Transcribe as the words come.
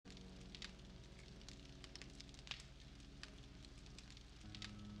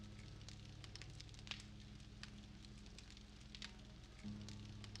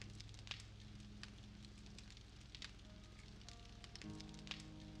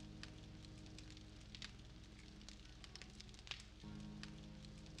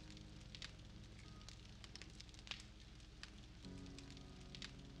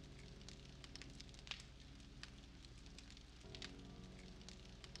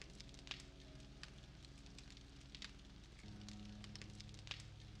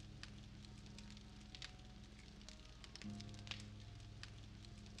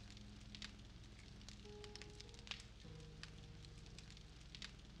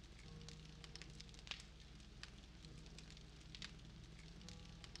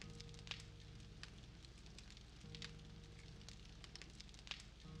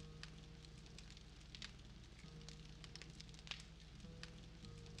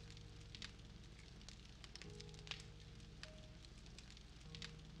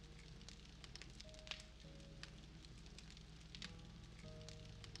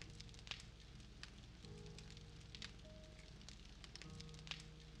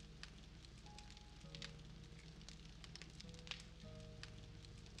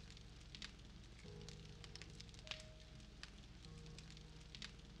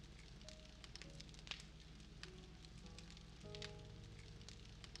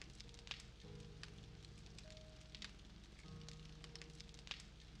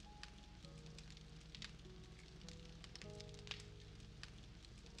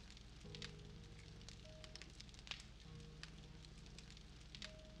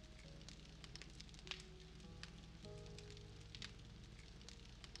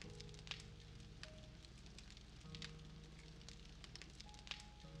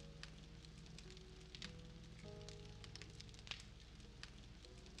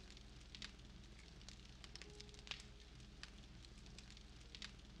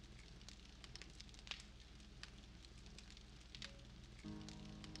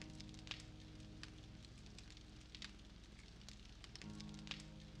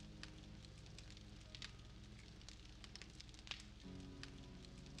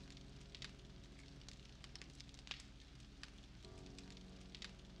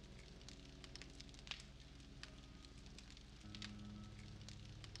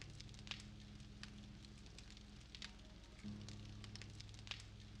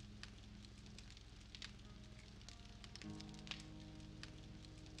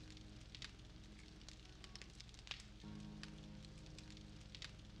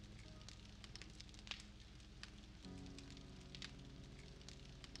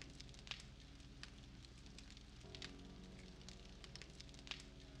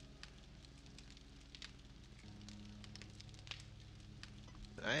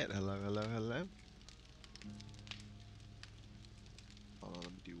Alright, hello, hello, hello. Hold on,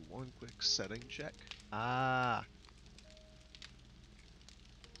 let me do one quick setting check. Ah.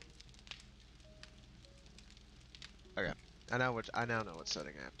 Okay. I now know what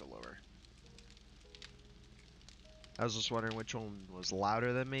setting I have to lower. I was just wondering which one was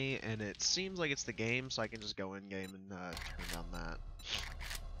louder than me, and it seems like it's the game, so I can just go in game and turn down that.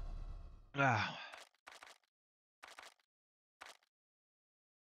 Ah.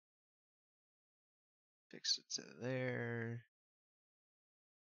 Fix it to there.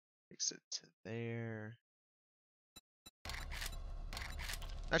 Fix it to there.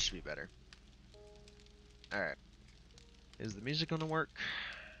 That should be better. Alright. Is the music gonna work?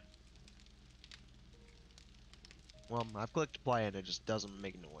 Well, I've clicked play and it just doesn't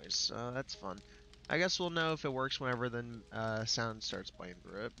make noise, so that's fun. I guess we'll know if it works whenever the sound starts playing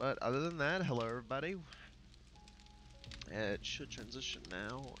through it, but other than that, hello everybody. It should transition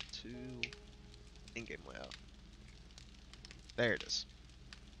now to in-game layout. There it is.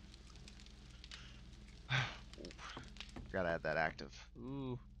 Gotta add that active.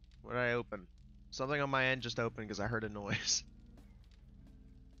 Ooh, what did I open? Something on my end just opened because I heard a noise.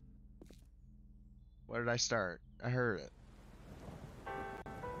 What did I start? I heard it.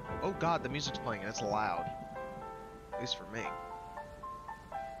 Oh god, the music's playing and it's loud. At least for me.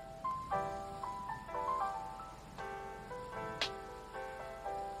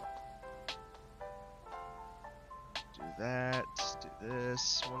 Do that, do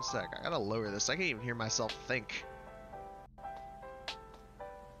this. One sec, I gotta lower this. I can't even hear myself think.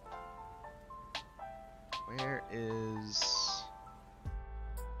 Where is...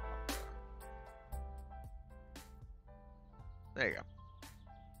 There you go.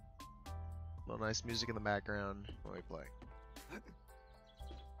 A little nice music in the background while we play.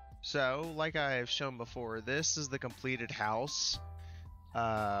 So, like I've shown before, this is the completed house.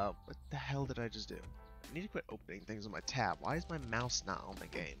 What the hell did I just do? I need to quit opening things on my tab. Why is my mouse not on the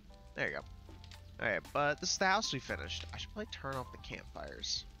game? There you go. Alright, but this is the house we finished. I should probably turn off the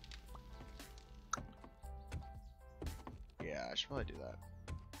campfires. Yeah, I should probably do that.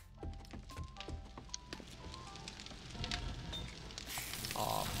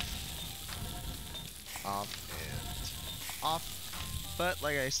 Off. Off and off. But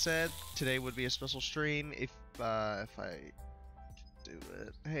like I said, today would be a special stream if I do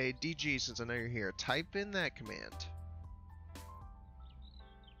it. Hey DG, since I know you're here, type in that command.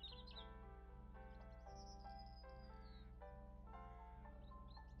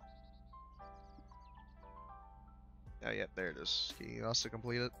 Oh, yep, there it is. Can you also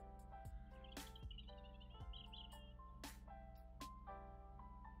complete it?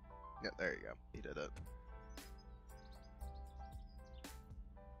 Yep, there you go. He did it.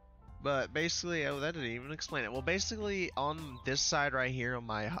 But basically, oh, that didn't even explain it. Well, basically, on this side right here on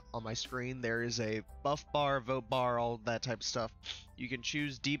my screen, there is a buff bar, vote bar, all that type of stuff. You can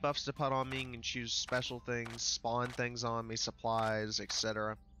choose debuffs to put on me. You can choose special things, spawn things on me, supplies,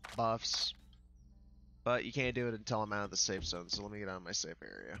 etc. Buffs. But you can't do it until I'm out of the safe zone. So let me get out of my safe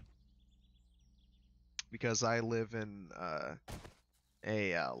area. Because I live in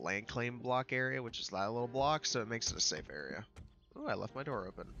a land claim block area, which is that little block, so it makes it a safe area. Ooh, I left my door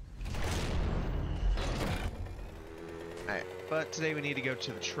open. Alright, but today we need to go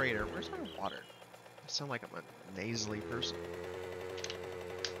to the trader. Where's my water? I sound like I'm a nasally person.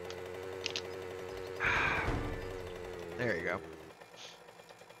 There you go.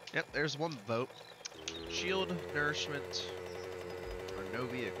 Yep, there's one vote. Shield, nourishment, or no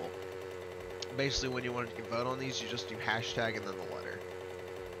vehicle. Basically, when you want to vote on these, you just do hashtag and then the letter.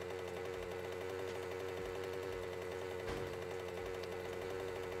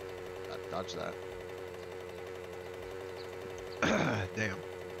 Dodge that. Damn.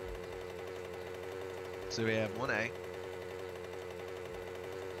 So we have 1A.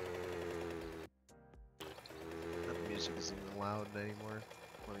 That music isn't even loud anymore.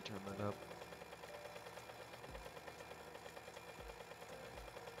 Let me turn that up.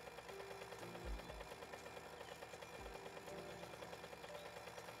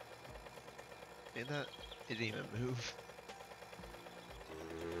 Did that? It didn't even move.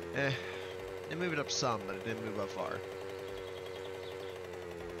 It moved up some, but it didn't move up far.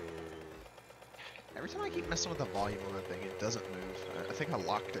 Every time I keep messing with the volume on that thing, it doesn't move. I think I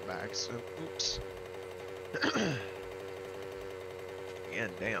locked it back, so oops.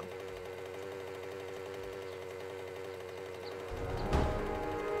 Again, damn.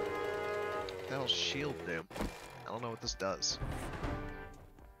 What the hell's shield do? I don't know what this does.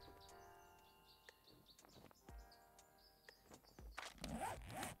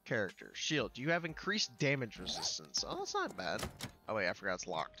 character. Shield. You have increased damage resistance. Oh, that's not bad. Oh wait, I forgot it's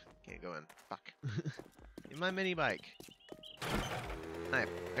locked. Can't go in. Fuck. In my mini bike. Alright,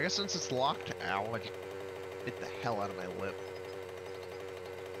 I guess since it's locked, ow, I just bit the hell out of my lip.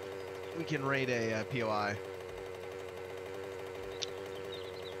 We can raid a POI.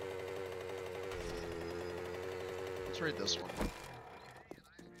 Let's raid this one.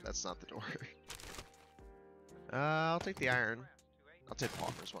 That's not the door. I'll take the iron. I'll take the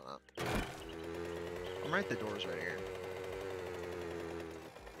poppers, why not? I'm right, the door's right here.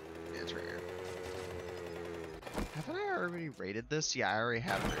 Yeah, it's right here. Haven't I already raided this? Yeah, I already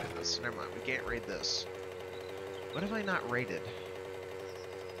have raided this. Never mind, we can't raid this. What have I not raided?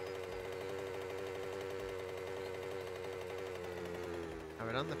 Have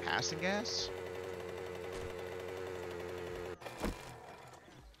I done the passing gas?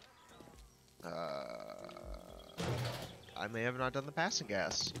 I may have not done the passing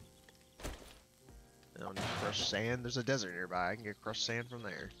gas. I don't need to crush sand. There's a desert nearby. I can get crushed sand from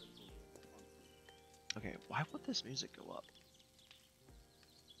there. Okay, why would this music go up?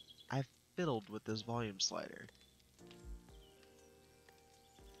 I've fiddled with this volume slider.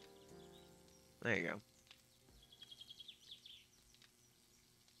 There you go.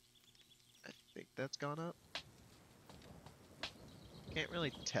 I think that's gone up. Can't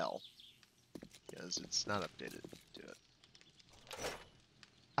really tell because it's not updated to it.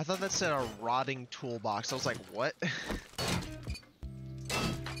 I thought that said a rotting toolbox. I was like, what?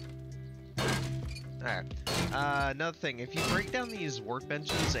 Alright. Another thing, if you break down these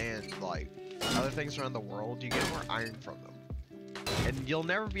workbenches and like other things around the world, you get more iron from them. And you'll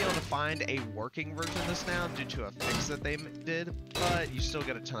never be able to find a working version of this now due to a fix that they did, but you still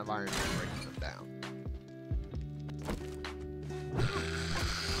get a ton of iron for breaking them down.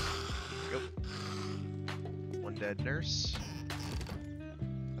 Yep. One dead nurse.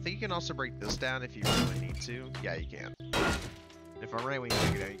 I think you can also break this down if you really need to. Yeah, you can. If I'm right, when you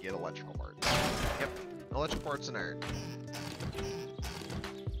break it down, you get electrical parts. Yep, electrical parts and iron.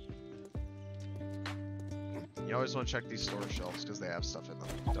 You always want to check these storage shelves because they have stuff in them.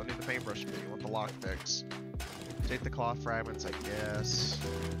 Don't need the paintbrush, but you want the lockpicks. Take the cloth fragments, I guess.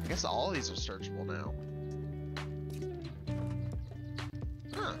 I guess all of these are searchable now.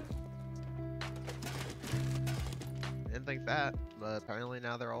 Huh. Didn't think that, but apparently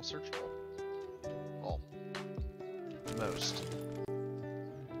now they're all searchable. Well, most.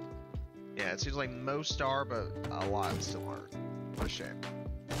 Yeah, it seems like most are, but a lot still aren't. What a shame.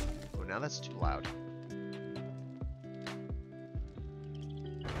 Oh, now that's too loud.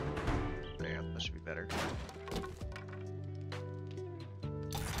 Yeah, that should be better.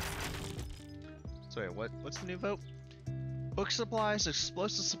 So wait, what's the new vote? Book supplies,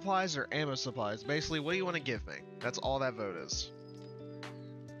 explosive supplies, or ammo supplies? Basically, what do you want to give me? That's all that vote is.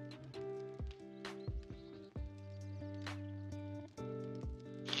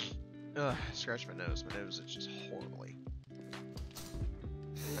 Ugh, scratch my nose. My nose itches horribly.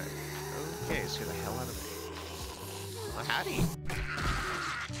 Okay, scare the hell out of me. Oh, howdy.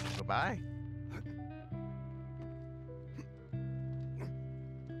 Goodbye.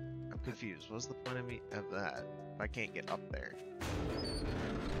 I'm confused. What's the point of that if I can't get up there?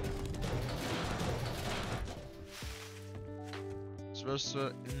 Supposed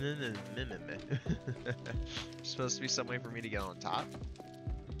to supposed to be some way for me to get on top.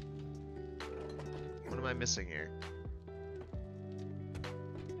 What am I missing here?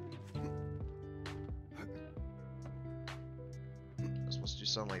 I'm supposed to do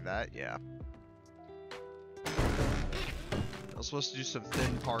something like that? Yeah. I'm supposed to do some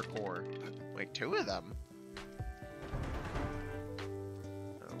thin parkour. Wait, two of them?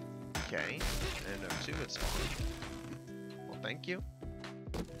 Okay. And no, two it's fine. Well, thank you.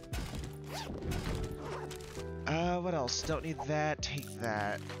 What else? Don't need that. Take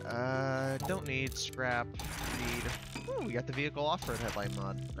that. Don't need scrap. Need. Ooh, we got the vehicle off-road headlight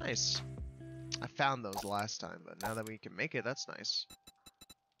mod. Nice. I found those last time, but now that we can make it, that's nice.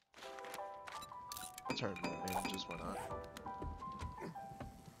 Turn advantages, why not?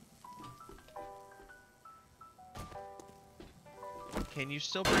 Can you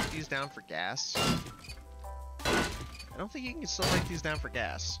still break these down for gas? I don't think you can still break these down for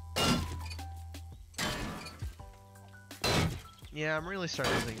gas. Yeah, I'm really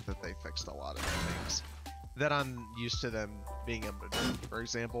starting to think that they fixed a lot of things that I'm used to them being able to do. For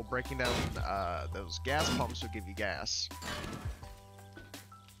example, breaking down those gas pumps would give you gas.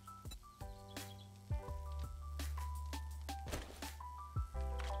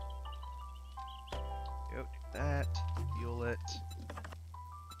 Go do that, fuel it.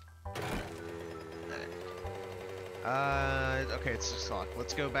 Okay, it's 6 o'clock.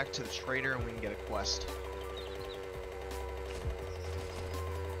 Let's go back to the trader and we can get a quest.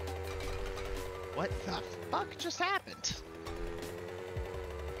 What the fuck just happened?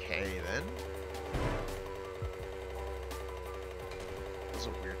 Okay, then. That was a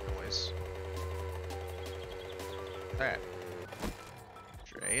weird noise. Alright.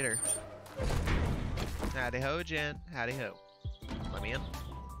 Trader. Howdy ho, Jen. Howdy ho. Let me in.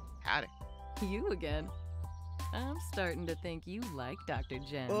 Howdy. You again. I'm starting to think you like Dr.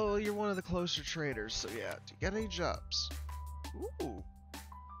 Jen. Well, you're one of the closer traders, so yeah. Do you get any jobs? Ooh.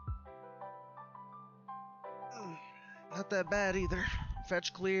 Not that bad either.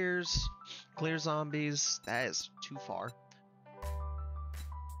 Fetch clears, clear zombies. That is too far.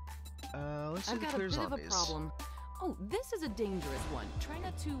 Let's do the clear zombies. I've got a bit of a problem. Oh, this is a dangerous one. Try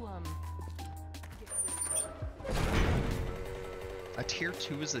not to, A tier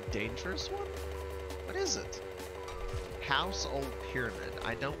 2 is a dangerous one? What is it? House Old Pyramid.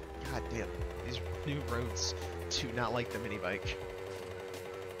 I don't... God damn. These new roads do not like the mini bike.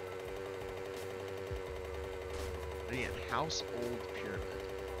 Again, House Old Pyramid.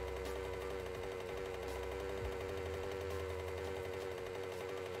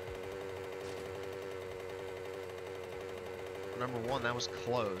 Number 1, that was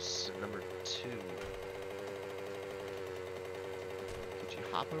close. And number 2... Could you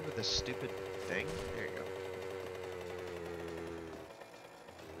hop over this stupid thing? There you go.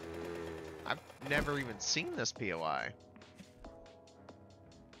 I've never even seen this POI.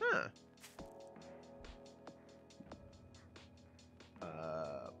 Huh.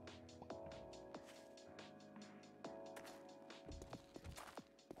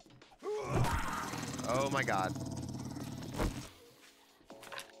 Oh my god.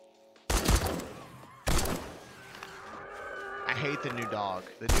 I hate the new dog.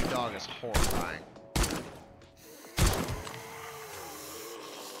 The new dog is horrifying.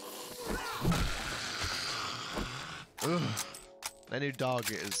 Ugh. That new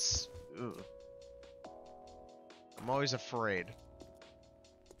dog is... Ugh. I'm always afraid.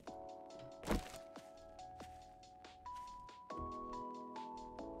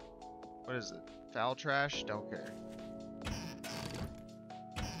 What is it? Foul trash? Don't care.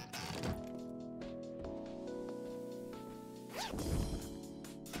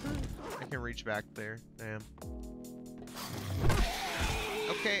 I can reach back there. Damn.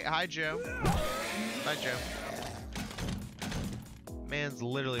 Okay, hi Joe. Bye Joe. Man's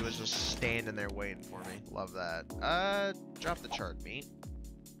literally was just standing there waiting for me. Love that. Drop the chart, meat.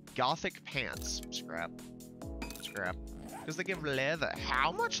 Gothic pants. Scrap. Scrap. Because they give leather.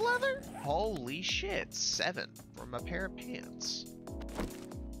 How much leather? Holy shit. 7 from a pair of pants.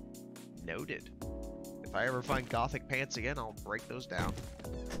 Noted. If I ever find Gothic pants again, I'll break those down.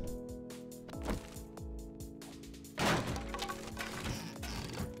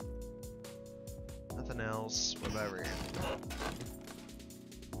 Nothing else. What about over here?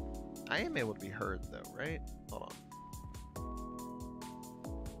 I am able to be heard though, right? Hold on.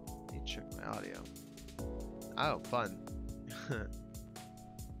 Let me check my audio. Oh, fun.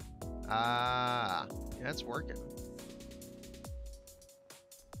 Ah, yeah, it's working.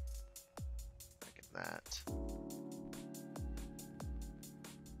 Look at that.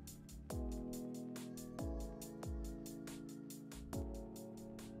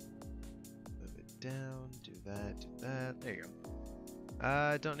 Move it down, do that, do that. There you go.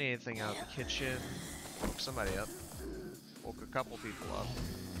 Don't need anything out of the kitchen. Woke somebody up. Woke a couple people up.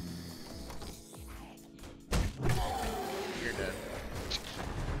 You're dead.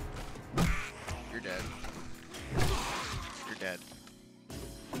 You're dead. You're dead.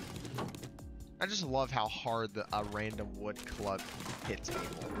 I just love how hard a random wood club hits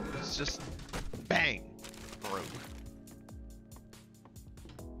people. It's just bang! Broke.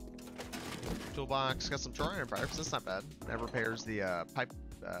 Toolbox, got some Terraria pipes, that's not bad. That repairs the pipe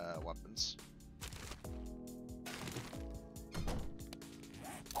weapons.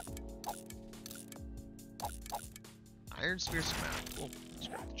 Iron Spear Smith. Cool.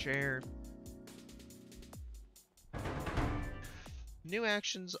 Scrap the chair. New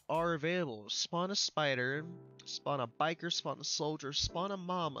actions are available. Spawn a spider, spawn a biker, spawn a soldier, spawn a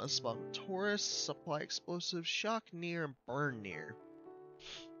mama, spawn a Taurus, supply explosives, shock near, and burn near.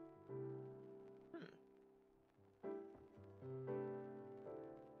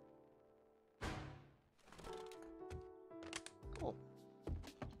 Cool.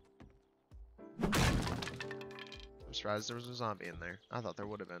 I'm surprised there was a zombie in there. I thought there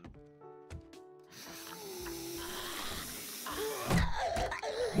would have been.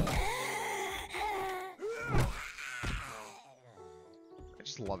 I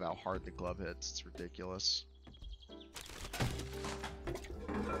just love how hard the glove hits. It's ridiculous.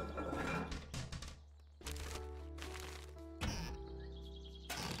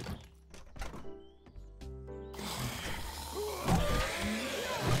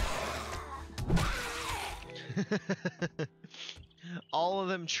 All of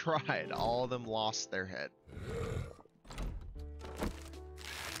them tried. All of them lost their head.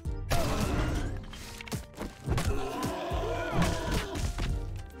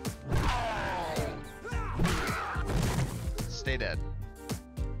 Stay dead.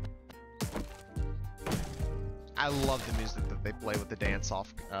 I love the music that they play with the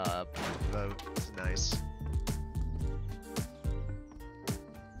dance-off vote. It's nice.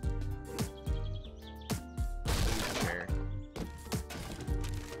 Chair.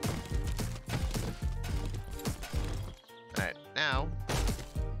 Alright, now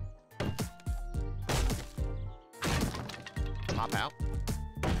hop out.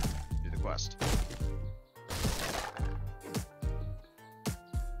 Do the quest.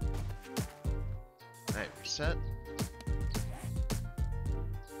 Alright, reset.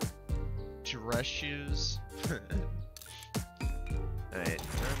 Dress shoes. Alright,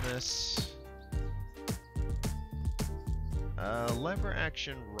 turn this. Lever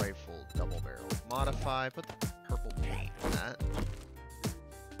action rifle, double barrel. Modify, put the purple paint on that.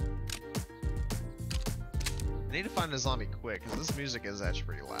 I need to find a zombie quick, because this music is actually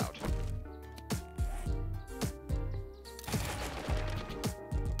pretty loud.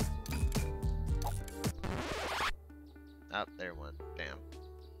 Oh, there one. Damn.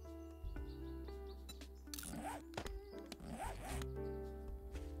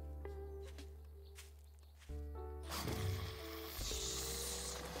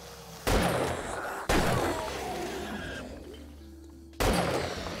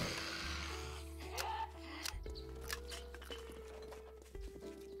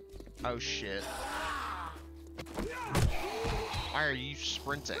 Oh shit. Why are you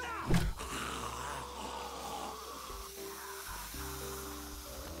sprinting?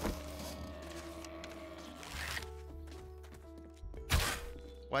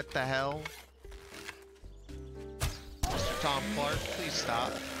 What the hell? Mr. Tom Clark, please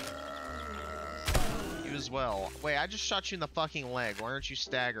stop. You as well. Wait, I just shot you in the fucking leg. Why aren't you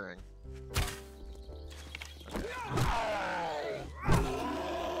staggering?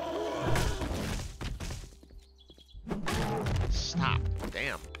 Stop.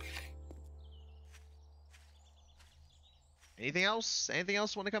 Damn. Anything else? Anything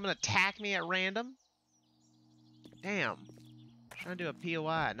else want to come and attack me at random? Damn. I'm trying to do a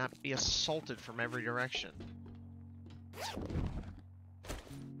POI, not be assaulted from every direction.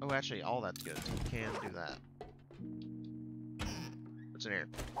 Oh, actually, all that's good. Can do that. What's in here?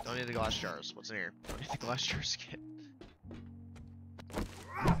 Don't need the glass jars. What's in here? Don't need the glass jars kit.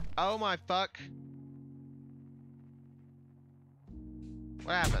 Oh my fuck.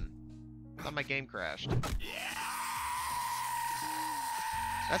 What happened? I thought my game crashed.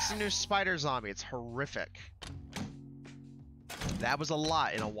 That's the new spider zombie. It's horrific. That was a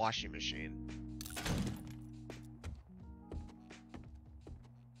lot in a washing machine.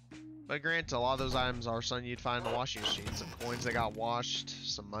 But granted, a lot of those items are something you'd find in the washing machine. Some coins that got washed,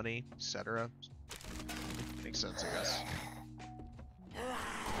 some money, etc. Makes sense, I guess.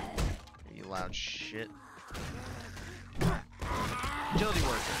 You loud shit. Utility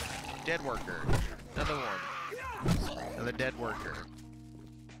worker. Dead worker. Another one. Another dead worker.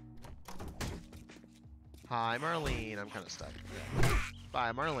 Hi, Marlene. I'm kind of stuck.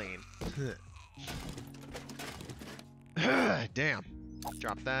 Bye, Marlene. Damn.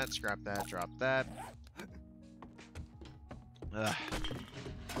 Drop that, scrap that, drop that. Ugh.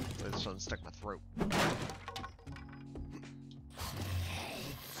 This one stuck in my throat.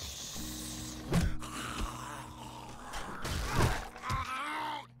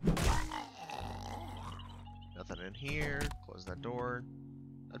 Nothing in here. Close that door.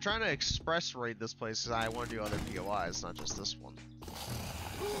 I'm trying to express raid this place because I want to do other POIs, not just this one.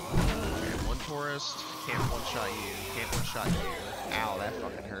 Okay, one tourist. Can't one-shot you. Can't one-shot you. Ow, that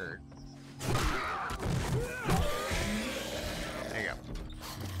fucking hurt. There you go.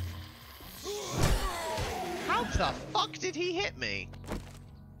 How the fuck did he hit me?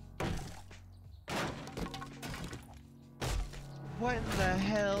 What in the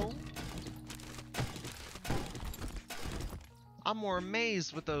hell? I'm more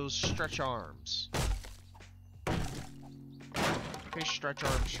amazed with those stretch arms. Okay, stretch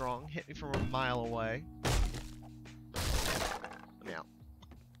Armstrong. Hit me from a mile away. Let me out.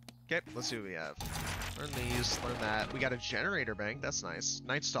 Okay, let's see what we have. Learn these, learn that. We got a generator bank. That's nice.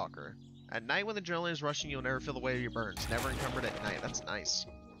 Night Stalker. At night when the adrenaline is rushing, you'll never feel the weight of your burns. Never encumbered at night. That's nice.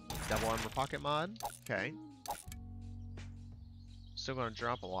 Double armor pocket mod. Okay. Still gonna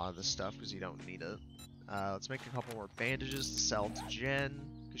drop a lot of this stuff because you don't need it. Let's make a couple more bandages to sell to Jen.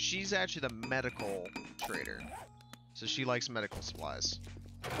 Because she's actually the medical trader. So she likes medical supplies.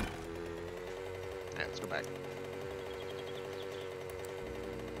 Alright, let's go back.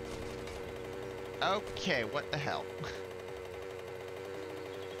 Okay, what the hell?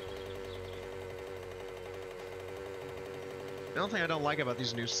 The only thing I don't like about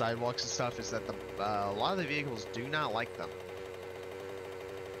these new sidewalks and stuff is that a lot of the vehicles do not like them.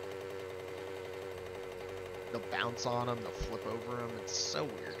 They'll bounce on them, they'll flip over them, it's so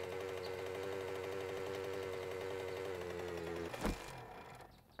weird.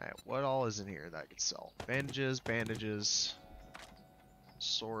 Alright, what all is in here that I could sell? Bandages,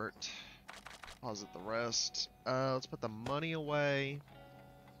 sort, deposit the rest. Let's put the money away,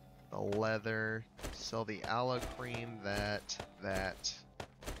 the leather, sell the aloe cream, that.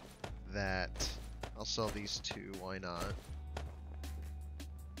 I'll sell these two, why not?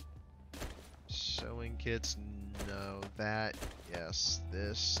 Sewing kits, no. That, yes.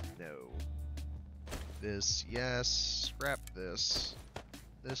 This, no. This, yes. Scrap this.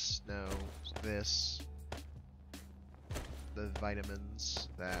 This, no. This. The vitamins,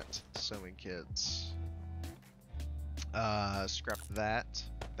 that. Sewing kits. Scrap that.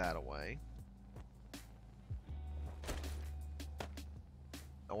 That away.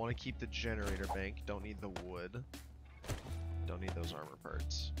 I want to keep the generator bank. Don't need the wood. Don't need those armor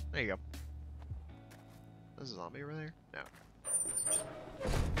parts. There you go. Is a zombie over there? No.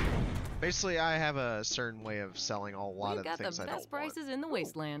 Basically, I have a certain way of selling a lot of the things I don't want. We've got the best prices in the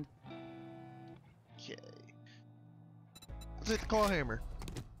wasteland. Okay. Let's hit the claw hammer.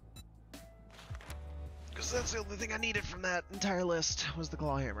 Because that's the only thing I needed from that entire list was the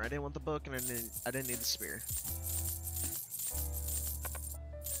claw hammer. I didn't want the book, and I didn't need the spear.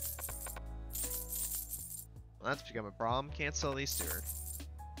 Well, that's become a problem. Can't sell these to her.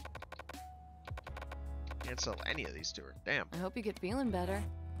 Can't sell any of these to her. Damn. I hope you get feeling better.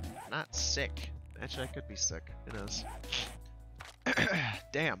 Not sick. Actually, I could be sick. Who knows?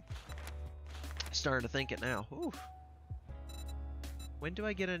 Damn. Starting to think it now. Ooh. When do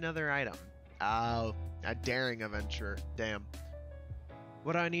I get another item? Oh, a daring adventure. Damn.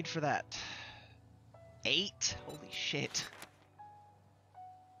 What do I need for that? 8? Holy shit.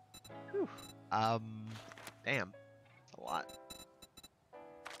 Whew. Damn. That's a lot.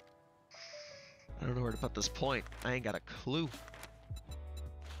 I don't know where to put this point. I ain't got a clue.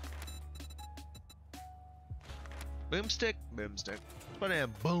 Boomstick? Boomstick. Put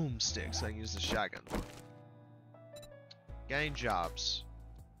in boomstick so I can use the shotgun. Getting jobs.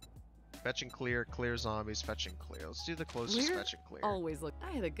 Fetch and clear, clear zombies, fetch and clear. Let's do the closest fetch and clear. Always look.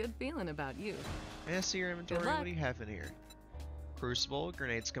 I had a good feeling about you. May I see your inventory? What do you have in here? Crucible,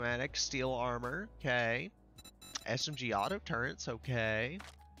 grenade schematic, steel armor, okay. SMG auto turrets, okay.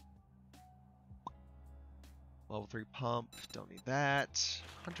 Level 3 pump, don't need that.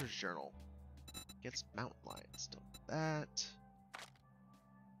 Hunter's journal. Gets mountain lions, don't need that.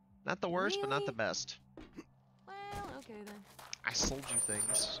 Not the worst, but not the best. Well, okay then. I sold you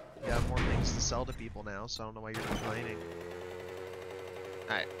things. You have more things to sell to people now, so I don't know why you're complaining.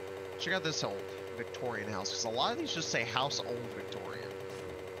 Alright, check out this old Victorian house, because a lot of these just say house old Victorian.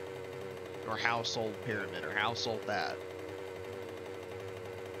 Or house old pyramid, or house old that.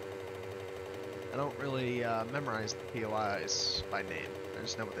 I don't really memorize the POIs by name. I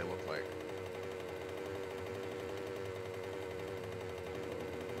just know what they look like.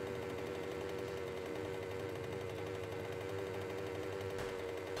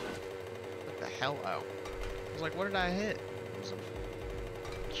 What the hell? Oh. I was like, what did I hit? It was a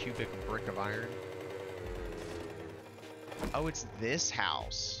cubic brick of iron. Oh, it's this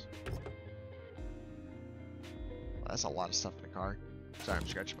house. Well, that's a lot of stuff in the car. Sorry, I'm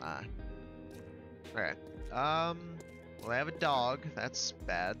scratching my eye. Okay. Well, I have a dog. That's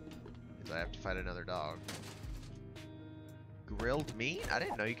bad. Because I have to fight another dog. Grilled meat? I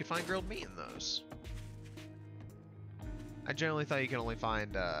didn't know you could find grilled meat in those. I generally thought you could only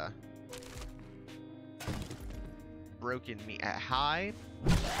find, broken meat. At high?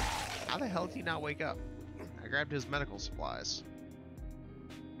 How the hell did he not wake up? I grabbed his medical supplies.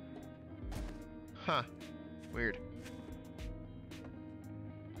 Huh. Weird.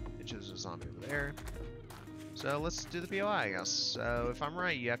 There's a zombie over there. So let's do the POI, I guess. So if I'm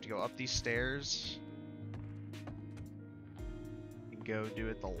right, you have to go up these stairs and go do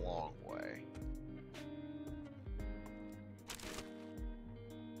it the long way.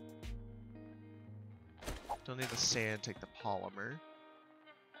 Don't need the sand, take the polymer.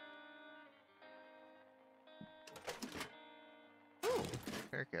 Ooh,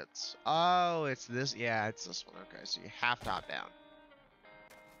 hair kits. Oh, it's this. Yeah, it's this one. Okay, so you have to hop down.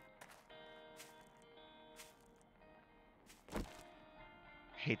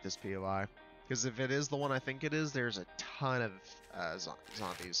 Hate this POI. Because if it is the one I think it is, there's a ton of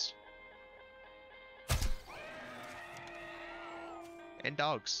zombies. And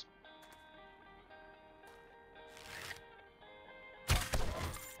dogs.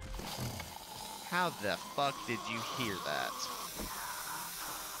 How the fuck did you hear that?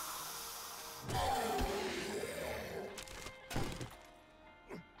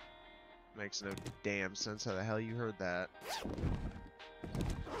 Makes no damn sense how the hell you heard that.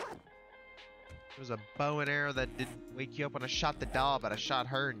 It was a bow and arrow that didn't wake you up when I shot the dog, but I shot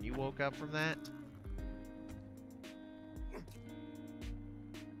her and you woke up from that?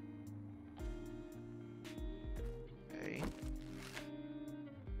 Okay.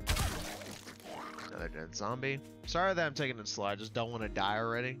 Another dead zombie. Sorry that I'm taking it slow, I just don't want to die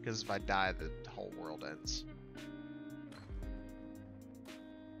already, because if I die, the whole world ends.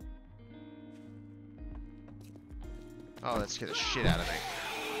 Oh, that scared the shit out of me.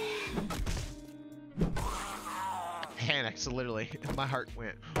 I panicked, so literally, my heart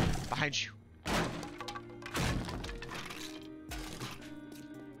went behind you.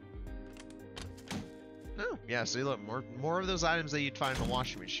 Oh, yeah, see, look, more of those items that you'd find in the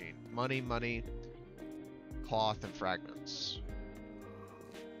washing machine. Money, cloth, and fragments.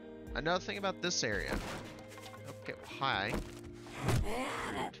 Another thing about this area. Okay, hi.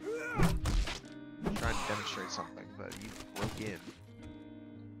 I'm trying to demonstrate something, but you broke in.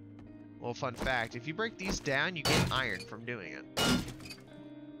 Well, fun fact, if you break these down, you get iron from doing it.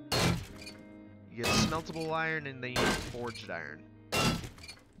 You get smeltable iron, and then you get forged iron.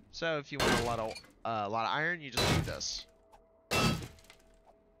 So if you want a lot of iron, you just do this.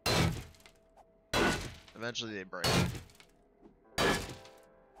 Eventually they break. There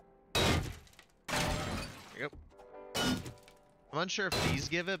you go. I'm unsure if these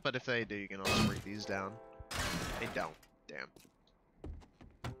give it, but if they do, you can also break these down. They don't. Damn.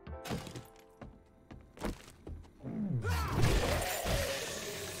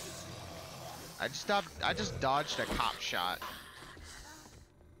 I just dodged a cop shot.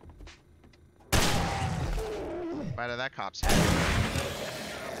 Right out of that cop's head.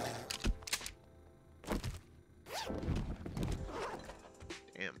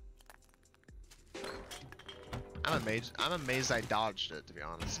 Damn. I'm amazed I dodged it, to be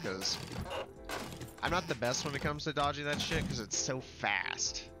honest, because I'm not the best when it comes to dodging that shit, because it's so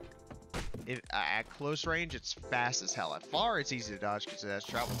fast. At close range, it's fast as hell. At far, it's easy to dodge because it has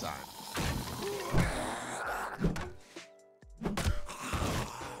travel time.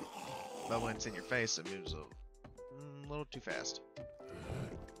 But when it's in your face, it moves a little too fast.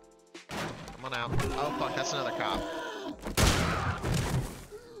 Come on out. Oh fuck, that's another cop.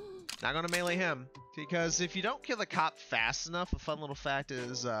 Not gonna melee him, because if you don't kill the cop fast enough, a fun little fact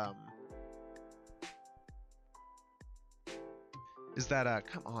is that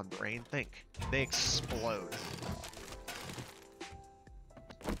come on brain, think. They explode.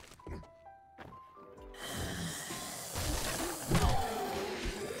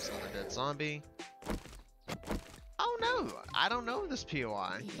 It's another dead zombie. Oh no! I don't know this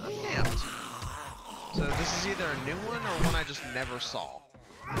POI. I'm damned. So this is either a new one or one I just never saw.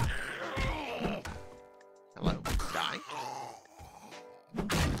 Hello. Die.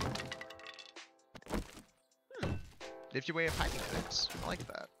 Nifty way of hiding things. I like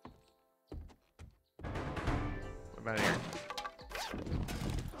that. What about here?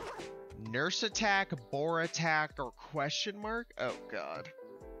 Nurse attack, boar attack, or question mark? Oh god.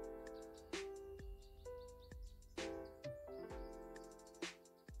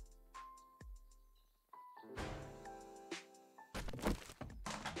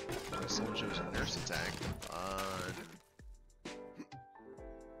 Someone shows a nurse attack.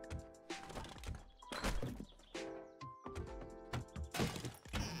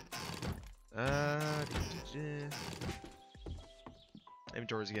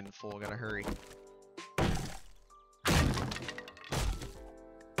 Inventory's getting full, gotta hurry.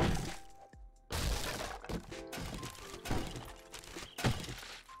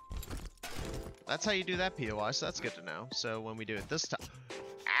 That's how you do that POI, so that's good to know. So when we do it this time...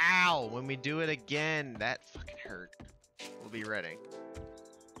 Ow! When we do it again, that fucking hurt. We'll be ready.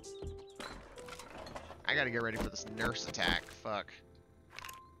 I gotta get ready for this nurse attack. Fuck.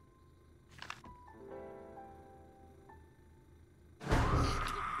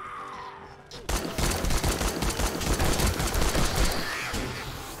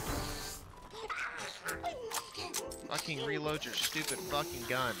 Fucking reload your stupid fucking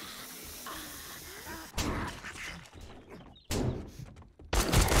gun.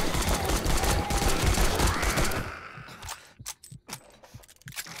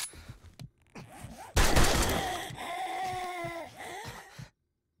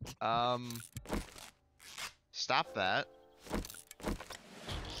 Stop that.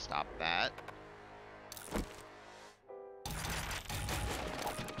 Stop that.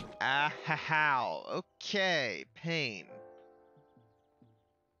 Ah, how? Okay, pain.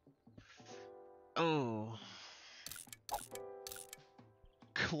 Oh.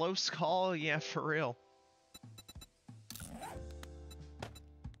 Close call? Yeah, for real.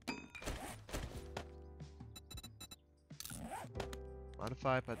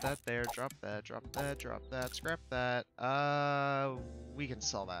 Modify, put that there, drop that, drop that, drop that, scrap that. We can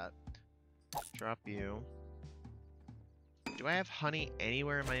sell that. Drop you. Do I have honey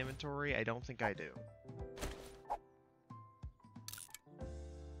anywhere in my inventory? I don't think I do.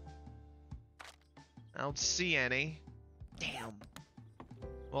 I don't see any. Damn.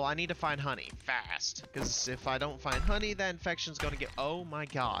 Well, I need to find honey fast, because if I don't find honey, that infection's gonna get. Oh my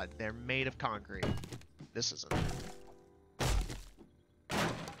god, they're made of concrete. This isn't.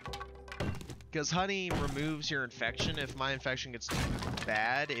 Because honey removes your infection. If my infection gets too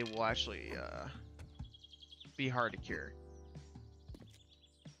bad, it will actually be hard to cure.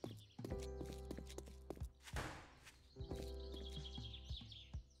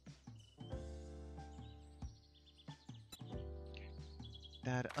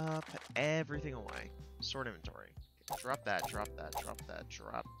 That up, everything away. Sort inventory. Okay, drop that, drop that, drop that,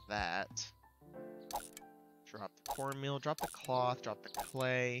 drop that. Drop the cornmeal, drop the cloth, drop the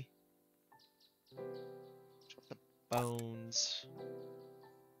clay. Drop the bones.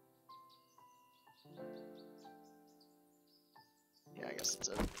 Yeah, I guess that's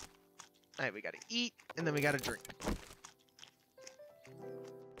it. Alright, we gotta eat, and then we gotta drink.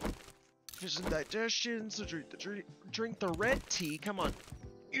 Efficient digestion, so drink the red tea. Come on,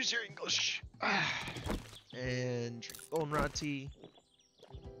 use your English. And drink goldenrod tea.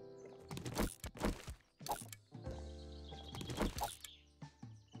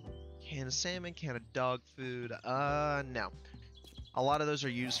 Can of salmon, can of dog food. No. A lot of those are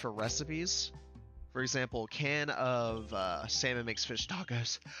used for recipes. For example, can of salmon makes fish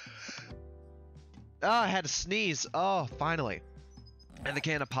tacos. Oh, I had to sneeze. Oh, finally. And the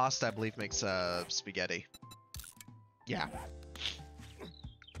can of pasta, I believe, makes spaghetti. Yeah.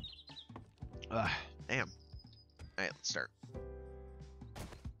 Damn. Alright, let's start.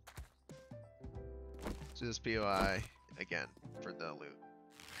 Let's do this POI again for the loot.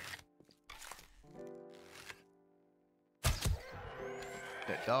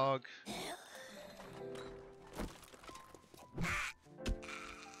 Dead dog.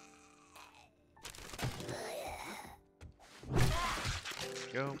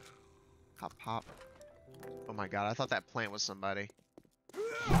 Go. Hop, hop. Oh my god, I thought that plant was somebody.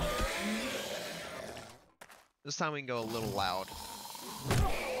 This time we can go a little loud.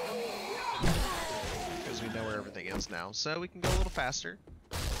 Because we know where everything is now. So we can go a little faster.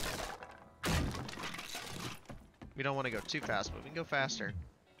 We don't want to go too fast, but we can go faster.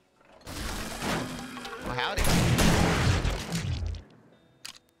 Well, howdy.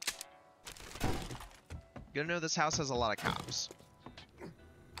 Good to know this house has a lot of cops.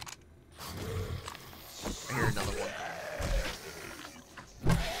 I hear another one.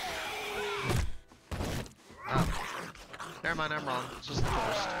 Oh. Never mind, I'm wrong. It's just the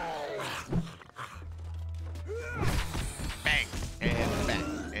forest. Bang! And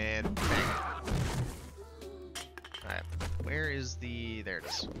bang! And bang! Alright. Where is the... There it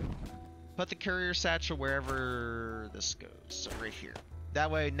is. Put the courier satchel wherever this goes. So right here. That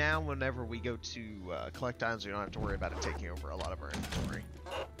way, now whenever we go to collect items, we don't have to worry about it taking over a lot of our inventory.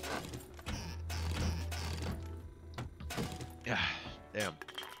 Yeah, damn.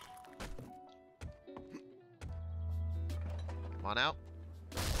 Come on out.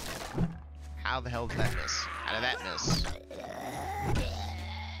 How the hell did that miss? How did that miss?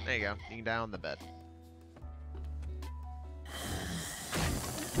 There you go. You can die on the bed.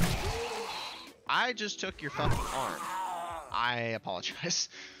 I just took your fucking arm. I apologize.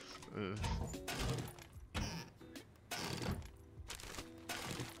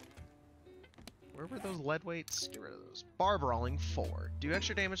 Where were those lead weights? Get rid of those. Bar brawling 4. Do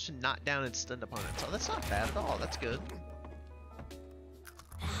extra damage to knock down and stunned opponents. Oh, that's not bad at all. That's good.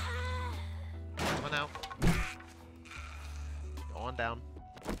 Come on out. Go on down.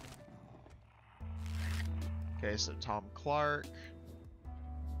 Okay, so Tom Clark.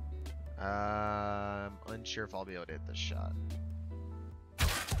 I'm unsure if I'll be able to hit this shot.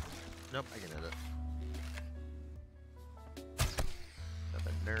 Nope, I can hit it.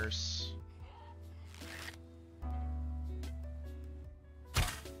 Another nurse.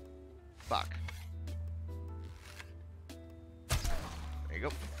 Fuck. There you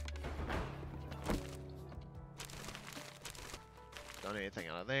go. Don't need anything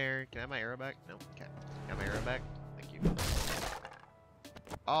out of there. Can I have my arrow back? No. Okay. Got my arrow back. Thank you.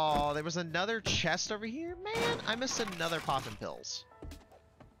 Oh, there was another chest over here? Man, I missed another poppin' pills.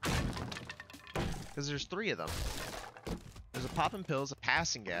 Because there's 3 of them. There's a popping pills, a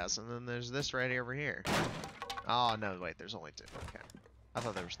passing gas, and then there's this right over here. Oh, no, wait, there's only 2. Okay. I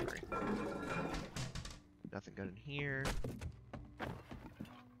thought there was 3. Nothing good in here.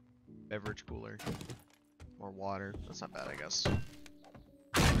 Beverage cooler. More water. That's not bad, I guess.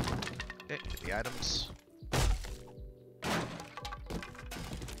 Okay, get the items.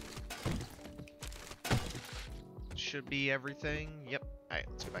 Should be everything. Yep. Alright,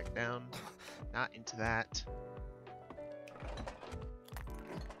 let's go back down. Not into that.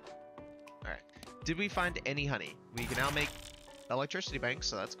 Alright. Did we find any honey? We can now make electricity banks,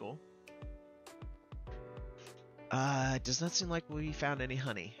 so that's cool. It does not seem like we found any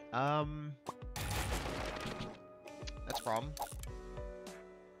honey. That's a problem.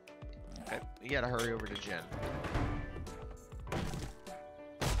 Okay, we gotta hurry over to Jen.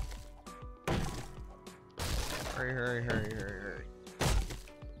 Hurry, hurry, hurry, hurry, hurry.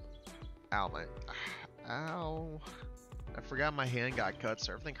 Ow, my... Ow. I forgot my hand got cut,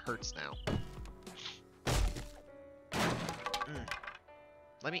 so everything hurts now.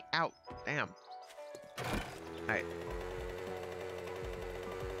 Let me out. Damn. Alright.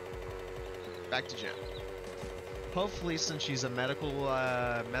 Back to Jen. Hopefully, since she's a medical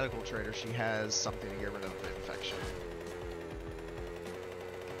trader, she has something to get rid of the infection.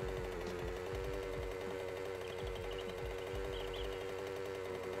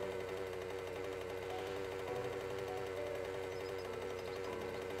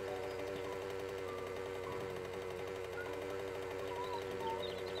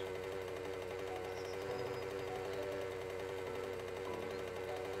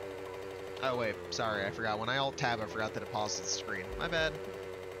 Oh wait, sorry, I forgot. When I alt-tab, I forgot that it paused the screen. My bad.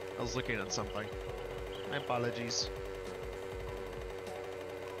 I was looking at something. My apologies.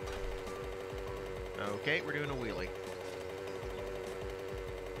 Okay, we're doing a wheelie.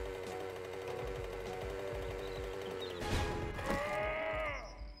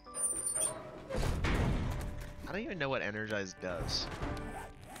 I don't even know what Energize does.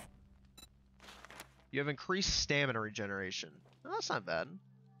 You have increased stamina regeneration. Oh, that's not bad.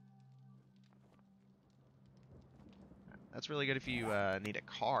 That's really good if you need a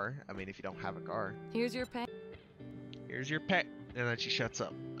car. I mean, if you don't have a car. Here's your pet. Here's your pet. And then she shuts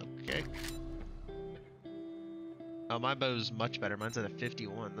up. Okay. Oh, my bow's much better. Mine's at a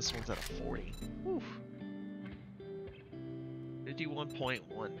 51. This one's at a 40. Whew.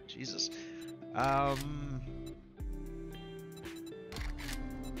 51.1. Jesus. I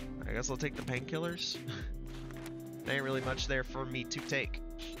guess I'll take the painkillers. There ain't really much there for me to take.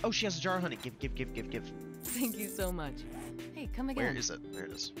 Oh, she has a jar of honey. Give. Thank you so much. Hey, come again. Where is it? There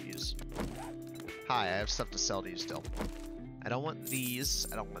it is. Use. Hi, I have stuff to sell to you still. I don't want these.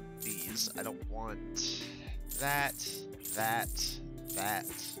 I don't want these. I don't want that.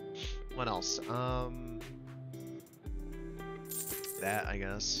 What else? That, I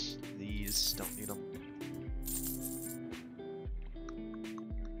guess. These. Don't need them.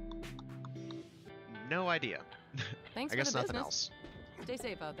 No idea. Thanks I guess for the nothing business. else. Stay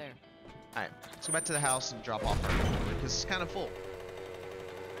safe out there. Alright, let's go back to the house and drop off our food, because it's kind of full.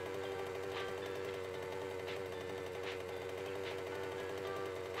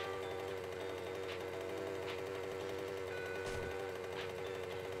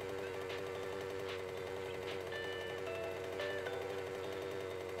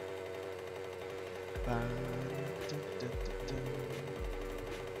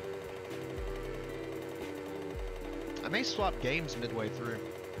 I may swap games midway through.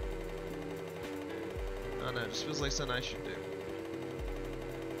 I don't know, it just feels like something I should do.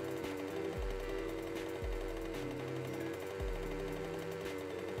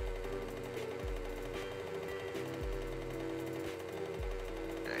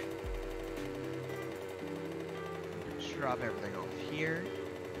 Alright. Just drop everything off here.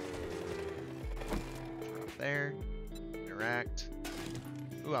 Drop there. Interact.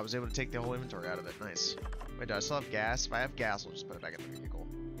 Ooh, I was able to take the whole inventory out of it. Nice. Wait, do I still have gas? If I have gas, we'll just put it back in the vehicle.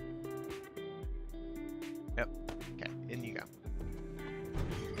 Yep. Okay, in you go.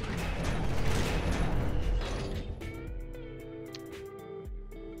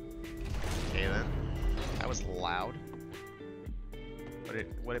 Okay then. That was loud.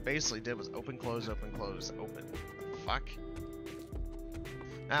 What it basically did was open, close, open, close, open. The fuck?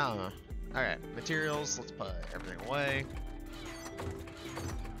 I don't know. Alright, materials, let's put everything away.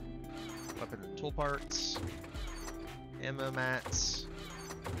 Weapon and tool parts. Ammo mats.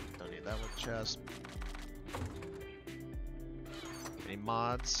 Don't need that with chest. Any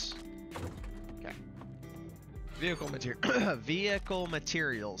mods? Okay. Vehicle material. Vehicle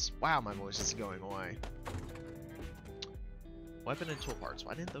materials. Wow, my voice is going away. Weapon and tool parts.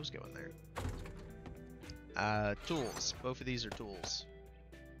 Why didn't those go in there? Tools. Both of these are tools.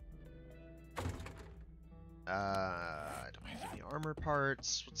 I don't have any armor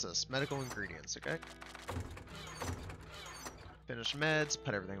parts. What's this? Medical ingredients, okay. Finish meds,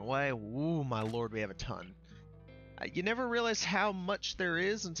 put everything away. Ooh, my lord, we have a ton. You never realize how much there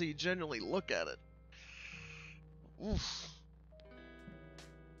is until you genuinely look at it. Oof.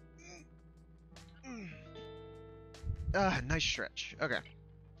 Nice stretch. Okay.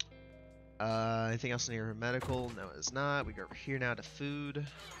 Anything else in here? Medical? No, it's not. We go over here now to food.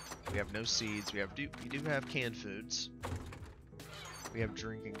 We have no seeds. We do have canned foods. We have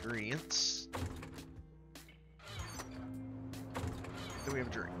drink ingredients. Then we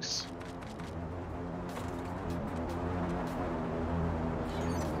have drinks.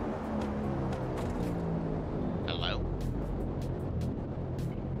 Hello?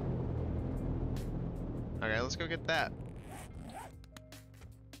 Okay, let's go get that.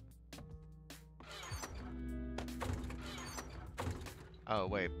 Oh,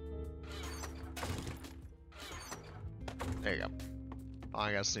 wait. There you go. Oh,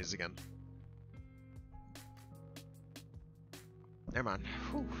 I gotta sneeze again. Never mind.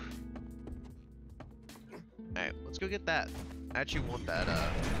 Whew. Alright, let's go get that. I actually want that,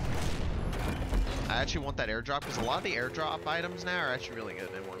 airdrop, because a lot of the airdrop items now are actually really good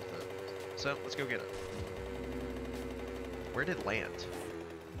and worth it. So, let's go get it. Where did it land?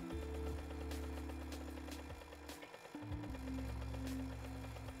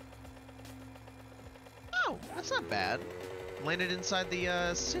 Oh, that's not bad. Landed inside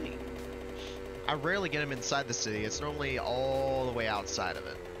the, city. I rarely get them inside the city. It's normally all the way outside of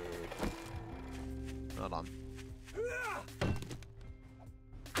it. Hold on.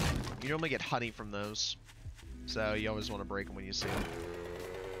 You normally get honey from those. So you always want to break them when you see them.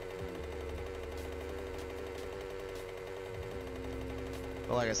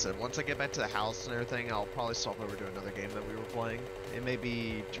 But like I said, once I get back to the house and everything, I'll probably swap over to another game that we were playing. It may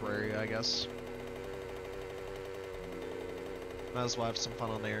be Terraria, I guess. Might as well have some fun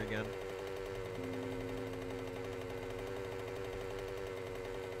on there again.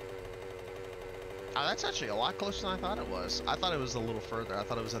 Oh, that's actually a lot closer than I thought it was. I thought it was a little further. I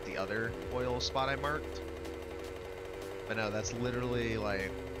thought it was at the other oil spot I marked. But no, that's literally like,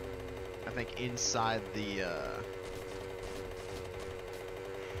 I think inside the,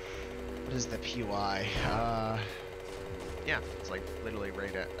 what is the PY? Yeah, it's like literally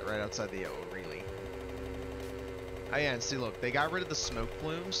right outside the O'Reilly. Oh yeah, and see, look, they got rid of the smoke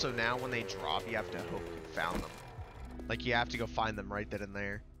plumes, so now when they drop, you have to hope you found them. Like, you have to go find them right then and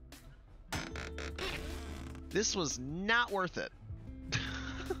there. This was not worth it.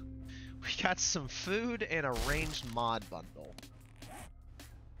 We got some food and a ranged mod bundle.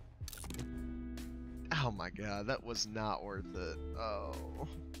 Oh my god, that was not worth it. Oh.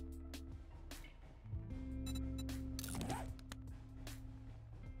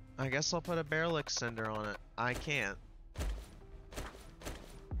 I guess I'll put a barrel extender on it. I can't.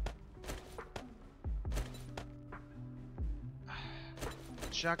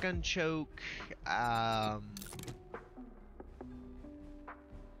 Shotgun choke. I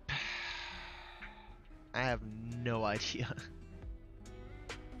have no idea.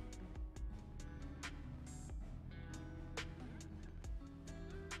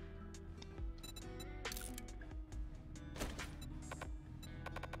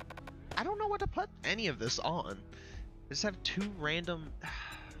 I don't know what to put any of this on. I just have two random...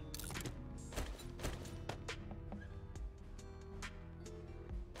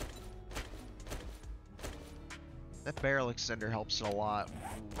 That barrel extender helps it a lot.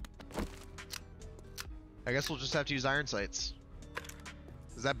 I guess we'll just have to use iron sights.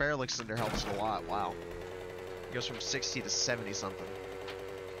 Because that barrel extender helps it a lot. Wow. It goes from 60 to 70 something.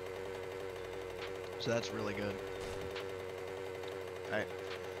 So that's really good. Alright.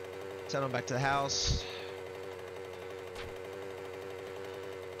 Let's head on back to the house.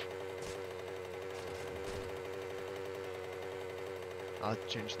 I'll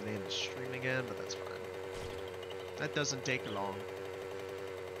change the name of the stream again, but that's fine. That doesn't take long.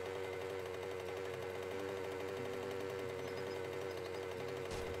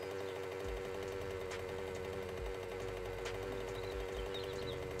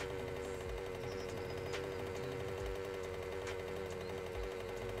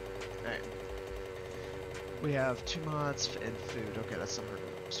 Alright. We have 2 mods and food. Okay, that's not hard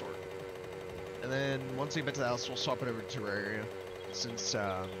to sort. And then once we get to the house, we'll swap it over to Terraria. Since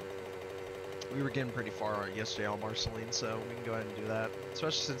we were getting pretty far yesterday on Marceline, so we can go ahead and do that.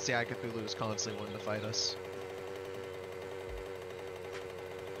 Especially since the Cthulhu is constantly wanting to fight us.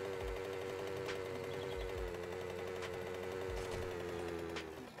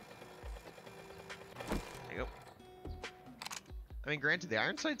 granted, the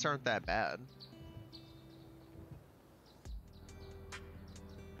iron sights aren't that bad.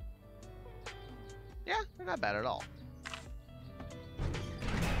 Yeah, they're not bad at all.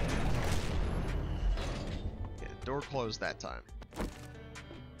 Okay, door closed that time.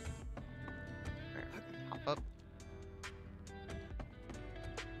 Alright, hop up.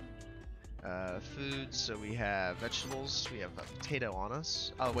 Food, so we have vegetables, we have a potato on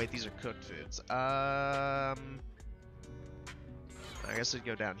us. Oh wait, these are cooked foods. I guess it'd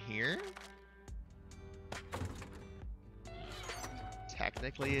go down here.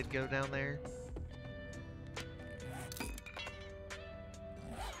 Technically it'd go down there.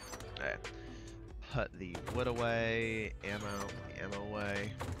 Alright. Put the wood away, the ammo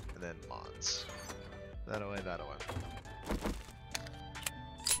away, and then mods. That away, that away.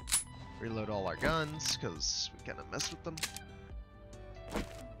 Reload all our guns, because we kind of mess with them.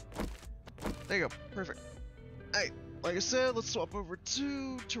 There you go. Perfect. Hey, like I said, let's swap over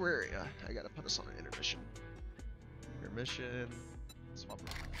to Terraria. I gotta put us on an intermission. Intermission. Swap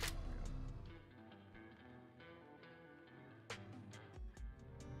over.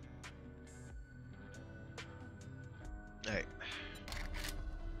 Alright.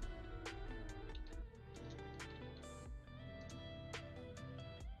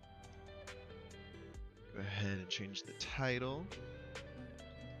 Go ahead and change the title.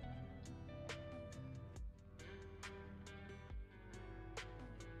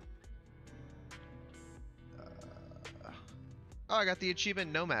 Oh, I got the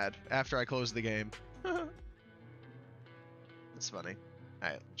achievement Nomad after I closed the game. That's funny.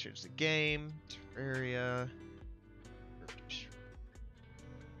 Alright, change the game. Terraria.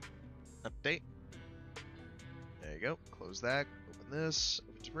 Update. There you go. Close that. Open this.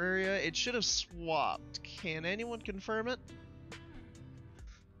 Open Terraria. It should have swapped. Can anyone confirm it?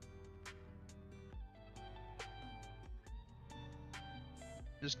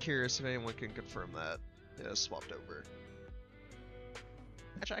 Just curious if anyone can confirm that. Yeah, swapped over.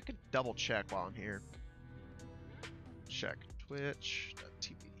 Actually, I could double check while I'm here. Check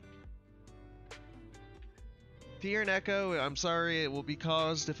Twitch.tv. Fear and Echo, I'm sorry, it will be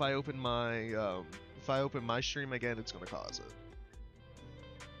caused if I open my stream again, it's gonna cause it.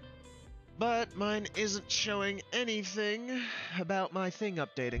 But mine isn't showing anything about my thing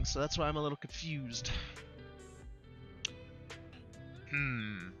updating, so that's why I'm a little confused.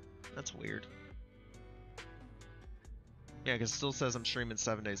 That's weird. Yeah, because it still says I'm streaming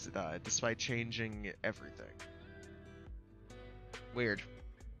 7 Days to Die, despite changing everything. Weird.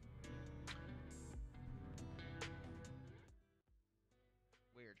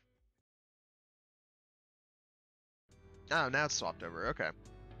 Weird. Oh, now it's swapped over. Okay.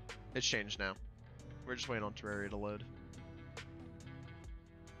 It's changed now. We're just waiting on Terraria to load.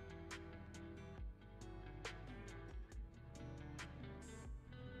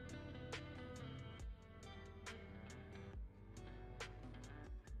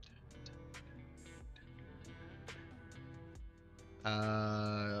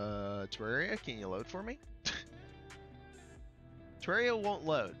 Terraria, can you load for me? Terraria won't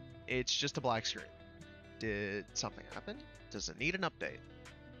load. It's just a black screen. Did something happen? Does it need an update?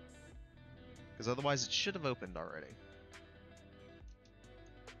 Because otherwise it should have opened already.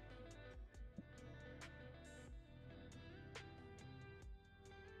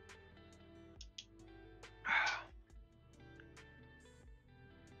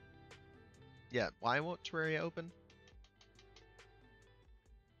 Yeah, why won't Terraria open?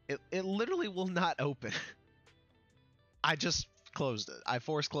 It literally will not open. I just closed it. I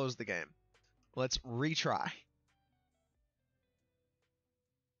force closed the game. Let's retry.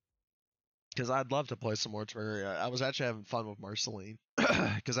 Because I'd love to play some more Terraria. I was actually having fun with Marceline.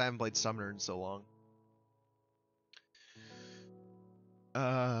 Because I haven't played Summoner in so long.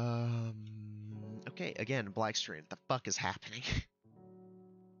 Okay, again, black screen. What the fuck is happening?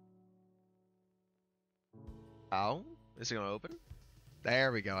 Oh? Is it gonna open?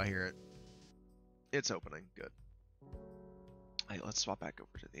 There we go, I hear it. It's opening. Good. Hey, let's swap back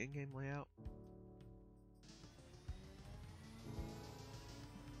over to the in-game layout.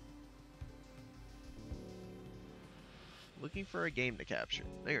 Looking for a game to capture.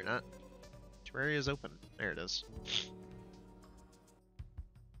 No, you're not. Terraria is open. There it is.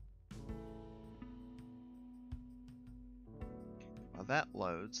 While that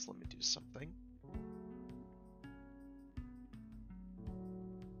loads, let me do something.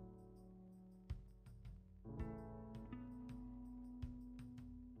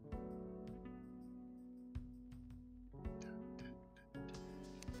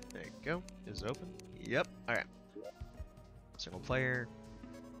 There you go. Is it open? Yep. Alright. Single player.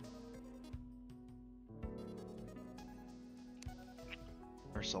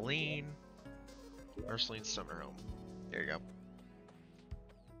 Ursuline. Ursuline Summer Home. There you go.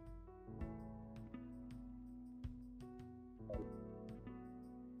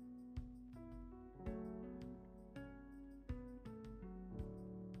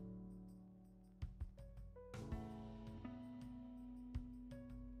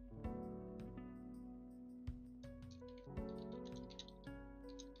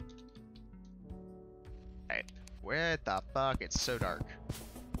 Alright. Where the fuck? It's so dark.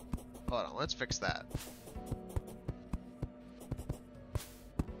 Hold on, let's fix that.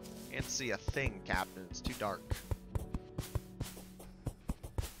 Can't see a thing, Captain. It's too dark.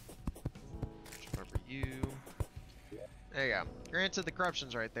 Jump over you. There you go. Granted, the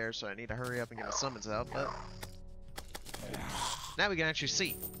corruption's right there, so I need to hurry up and get the summons out, but... now we can actually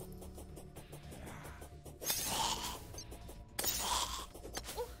see.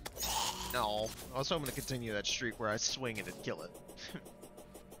 No, I was hoping to continue that streak where I swing it and kill it.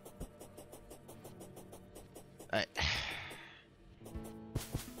 Alright.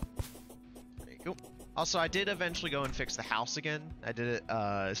 There you go. Also, I did eventually go and fix the house again. I did it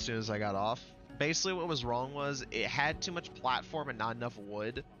as soon as I got off. Basically, what was wrong was it had too much platform and not enough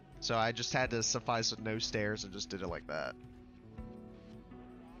wood. So I just had to suffice with no stairs and just did it like that.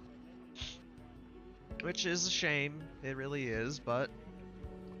 Which is a shame. It really is, but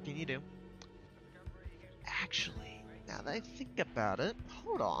what can you do? Actually, now that I think about it,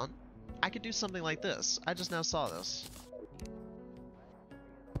 hold on. I could do something like this. I just now saw this.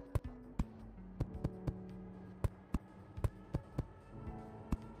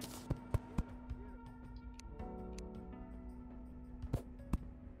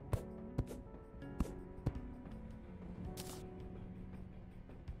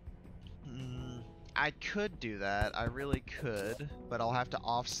 I could do that. I really could, but I'll have to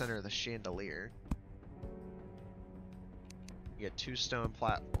off-center the chandelier. Get 2 stone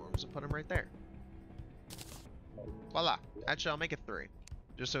platforms and put them right there. Voila. Actually, I'll make it 3,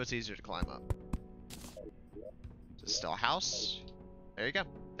 just so it's easier to climb up. Is it still a house? There you go.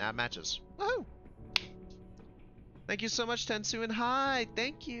 Now it matches. Woohoo! Thank you so much, Tensu, and hi!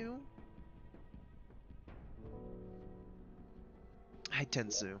 Thank you! Hi,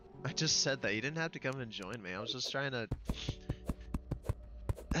 Tensu. I just said that. You didn't have to come and join me. I was just trying to...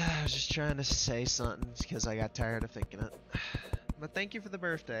 I was just trying to say something because I got tired of thinking it. But thank you for the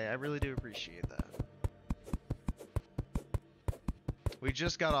birthday. I really do appreciate that. We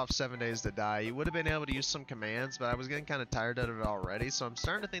just got off 7 Days to Die. You would have been able to use some commands, but I was getting kind of tired of it already, so I'm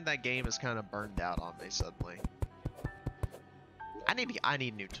starting to think that game is kind of burned out on me suddenly. I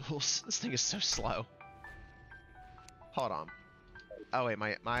need new tools. This thing is so slow. Hold on. Oh wait,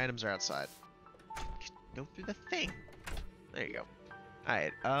 my items are outside. Go through the thing. There you go.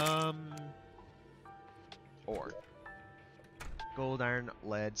 Alright, ore. Gold, iron,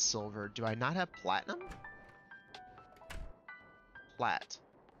 lead, silver. Do I not have platinum? Plat.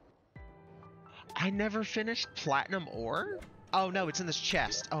 I never finished platinum ore? Oh no, it's in this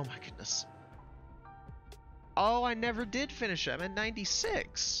chest. Oh my goodness. Oh, I never did finish it. I'm at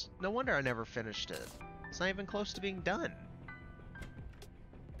 96. No wonder I never finished it. It's not even close to being done.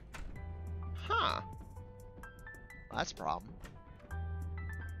 Huh. Well, that's a problem.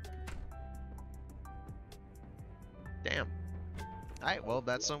 Damn. Alright, well,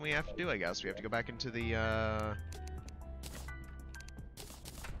 that's something we have to do, I guess. We have to go back into the,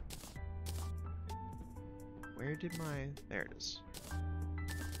 Where did my... There it is.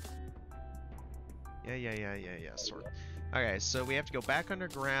 Yeah, sort of. Okay, so we have to go back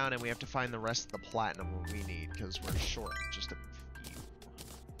underground, and we have to find the rest of the platinum we need, because we're short just a few.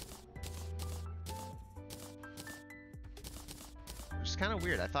 Which is kind of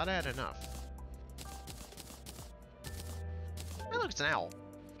weird. I thought I had enough. Hey, look, it's an owl.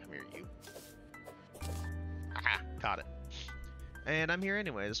 Come here, you. Aha, caught it. And I'm here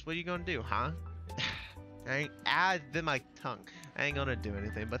anyways. What are you gonna do, huh? I bit my tongue. I ain't gonna do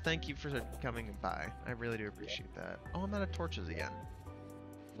anything, but thank you for coming by. I really do appreciate that. Oh, I'm out of torches again.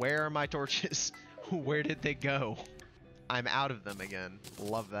 Where are my torches? Where did they go? I'm out of them again.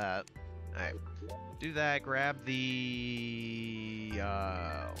 Love that. Alright. Do that. Grab the...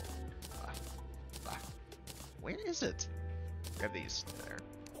 where is it? Grab these. There.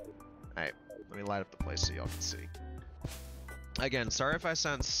 Alright. Let me light up the place so y'all can see. Again, sorry if I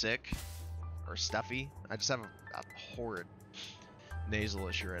sound sick or stuffy. I just have a horrid nasal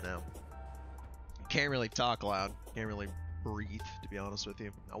issue right now. Can't really talk loud. Can't really breathe, to be honest with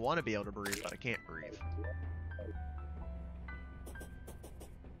you. I want to be able to breathe, but I can't breathe.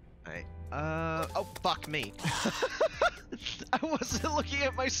 Alright. Oh, fuck me. I wasn't looking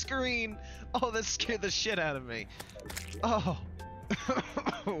at my screen. Oh, that scared the shit out of me. Oh.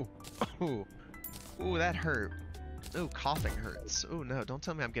 Oh, oh, ooh, that hurt. Ooh, coughing hurts. Ooh, no, don't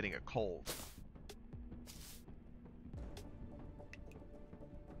tell me I'm getting a cold.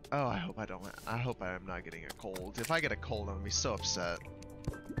 Oh, I hope I don't. I hope I am not getting a cold. If I get a cold, I'm gonna be so upset.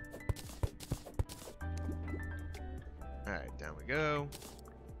 Alright, down we go.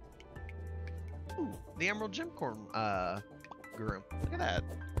 Ooh, the Emerald Gemcorn, Guru. Look at that.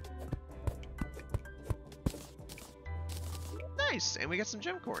 Nice, and we got some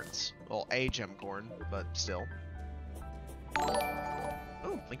Gemcorns. Well, a Gemcorn, but still.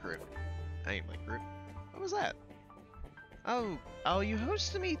 Oh, Link Root. I ain't Link Root. What was that? Oh, you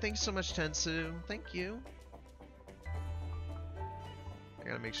hosted me. Thanks so much, Tensu. Thank you. I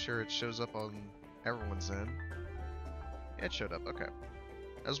gotta make sure it shows up on everyone's end. Yeah, it showed up. Okay.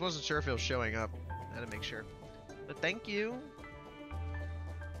 I just wasn't sure if it was showing up. I had to make sure. But thank you.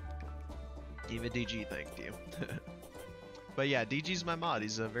 Even DG thanked you. But yeah, DG's my mod.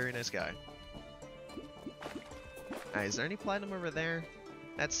 He's a very nice guy. Alright, is there any platinum over there?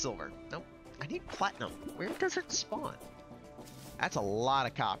 That's silver. Nope. I need platinum. Where does it spawn? That's a lot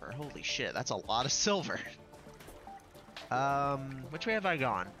of copper. Holy shit, that's a lot of silver. Which way have I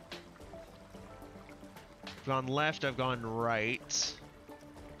gone? I've gone left, I've gone right.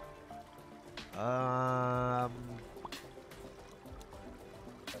 I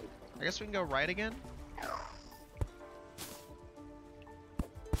guess we can go right again?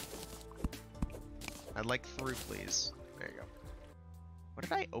 I'd like through, please. There you go. What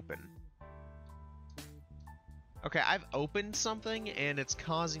did I open? Okay, I've opened something, and it's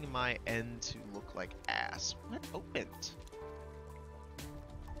causing my end to look like ass. What opened?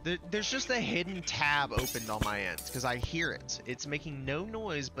 There's just a hidden tab opened on my end, because I hear it. It's making no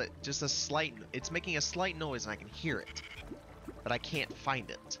noise, but just a slight... It's making a slight noise, and I can hear it. But I can't find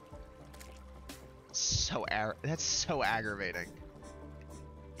it. That's so aggravating.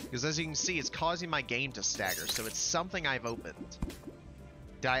 Because as you can see, it's causing my game to stagger, so it's something I've opened.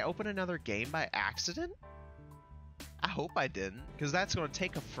 Did I open another game by accident? I hope I didn't, because that's going to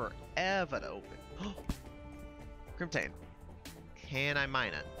take a forever to open. Crimtane. Can I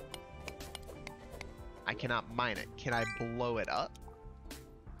mine it? I cannot mine it. Can I blow it up?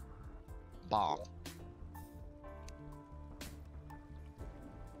 Bomb.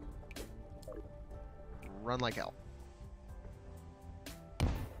 Run like hell.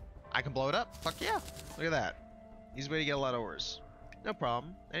 I can blow it up? Fuck yeah. Look at that. Easy way to get a lot of ores. No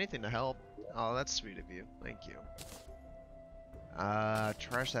problem. Anything to help. Oh, that's sweet of you. Thank you.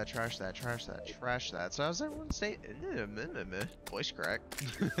 Trash that, trash that, trash that, trash that. So how's everyone's day? Voice crack.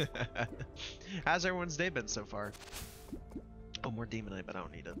 How's everyone's day been so far? Oh, more demonite, but I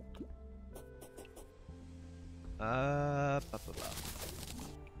don't need it.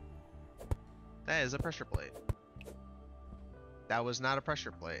 That is a pressure plate. That was not a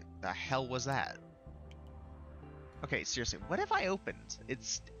pressure plate. The hell was that? Okay, seriously, what have I opened?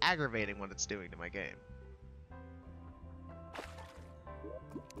 It's aggravating what it's doing to my game.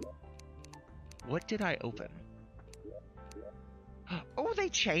 What did I open? Oh, they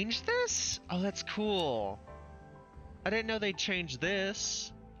changed this? Oh, that's cool. I didn't know they changed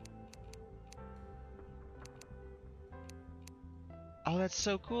this. Oh, that's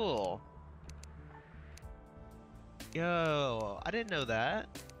so cool. Yo, I didn't know that.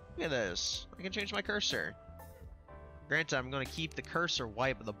 Look at this. I can change my cursor. Granted, I'm going to keep the cursor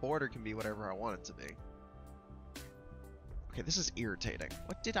white, but the border can be whatever I want it to be. Okay, this is irritating.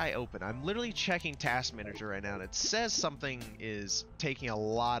 What did I open? I'm literally checking Task Manager right now, and it says something is taking a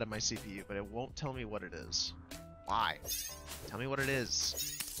lot of my CPU, but it won't tell me what it is. Why? Tell me what it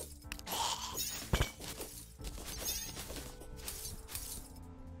is.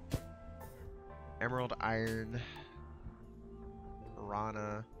 Emerald, iron,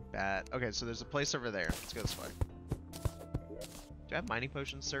 piranha, bat. Okay, so there's a place over there. Let's go this way. Do I have mining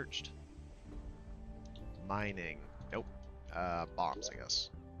potions searched? Mining. Nope. Bombs, I guess.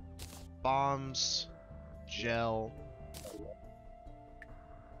 Bombs. Gel.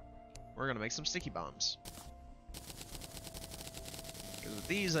 We're gonna make some sticky bombs. Because with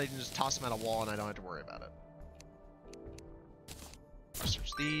these, I can just toss them at a wall and I don't have to worry about it.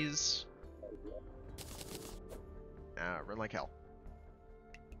 Search these. Run like hell.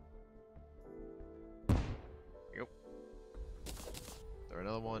 Yep. Throw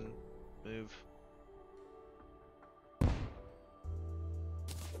another one. Move.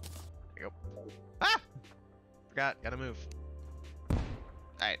 Yep. Ah! Forgot. Gotta move.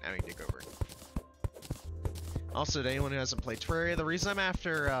 Alright, now we can dig over it. Also, to anyone who hasn't played Terraria, the reason I'm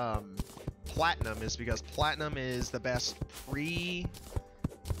after Platinum is because Platinum is the best pre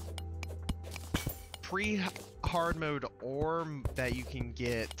hard mode ore that you can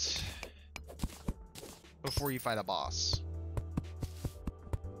get before you fight a boss.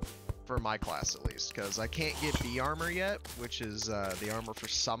 For my class, at least, because I can't get B armor yet, which is the armor for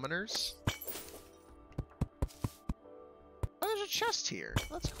summoners. Oh, there's a chest here.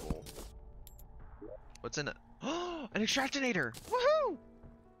 That's cool. What's in it? Oh, an extractinator! Woohoo!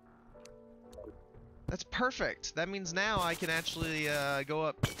 That's perfect. That means now I can actually go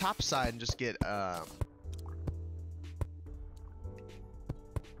up the top side and just get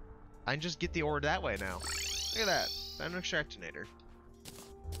I can just get the ore that way now. Look at that. Found an extractinator.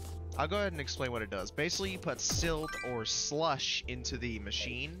 I'll go ahead and explain what it does. Basically, you put silt or slush into the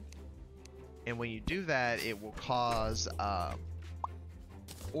machine, and when you do that, it will cause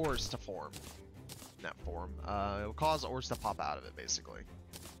ores to form. Not form. It will cause ores to pop out of it, basically.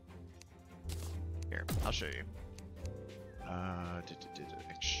 Here, I'll show you.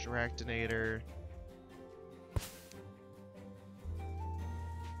 Extractinator.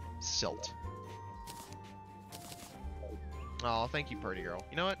 Silt. Oh, thank you, pretty girl.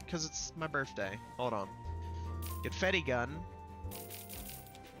 You know what? Because it's my birthday. Hold on. Confetti gun.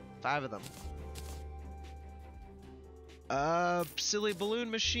 5 of them. Silly balloon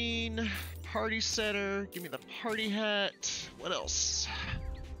machine. Party center. Give me the party hat. What else?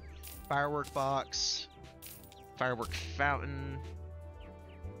 Firework box. Firework fountain.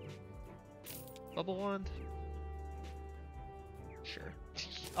 Bubble wand. Sure.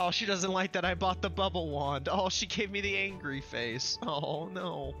 Oh, she doesn't like that I bought the bubble wand. Oh, she gave me the angry face. Oh,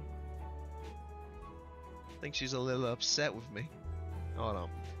 no. I think she's a little upset with me. Hold on.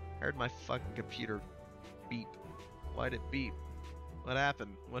 I heard my fucking computer beep. Why did it beep? What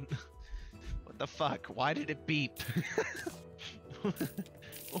happened? What the fuck? Why did it beep?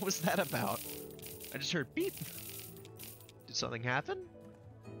 What was that about? I just heard beep. Did something happen?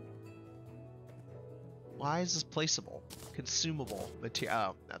 Why is this placeable? Consumable material.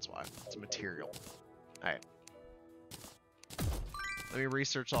 Oh, that's why. It's a material. Alright. Let me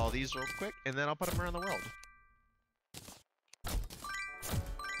research all these real quick, and then I'll put them around the world.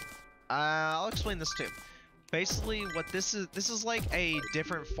 I'll explain this too. Basically, what this is like a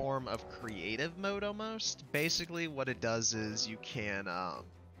different form of creative mode almost. Basically, what it does is you can, how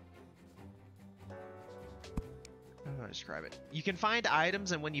do I describe it? You can find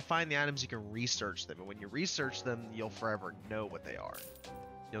items, and when you find the items, you can research them. And when you research them, you'll forever know what they are.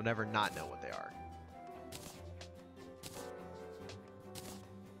 You'll never not know what they are.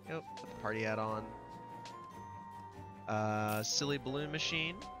 Yep, put the party hat on. Silly balloon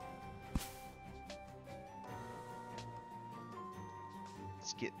machine.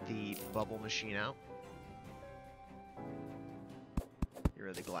 Let's get the bubble machine out. Get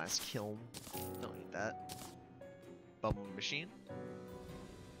rid of the glass kiln. Don't need that. Bubble machine.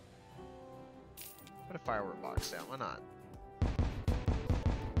 Put a firework box down. Why not?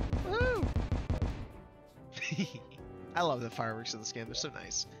 Woo! I love the fireworks in this game. They're so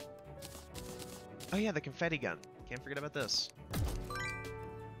nice. Oh yeah, the confetti gun. Can't forget about this.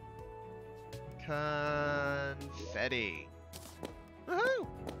 Confetti. Woohoo!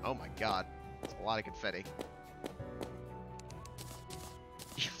 Oh my god. That's a lot of confetti.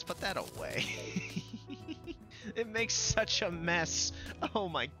 Let's put that away. It makes such a mess. Oh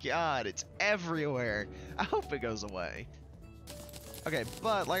my god, it's everywhere. I hope it goes away. Okay,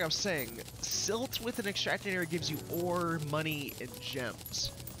 but like I was saying, silt with an extractinator gives you ore, money, and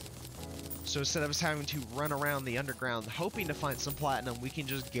gems. So instead of us having to run around the underground hoping to find some platinum, we can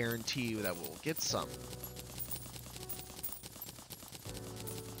just guarantee that we'll get some.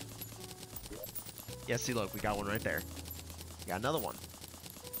 Yeah, see, look, we got one right there. We got another one.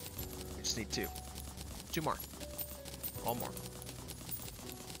 We just need 2. 2 more. One more.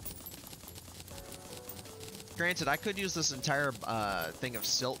 Granted, I could use this entire thing of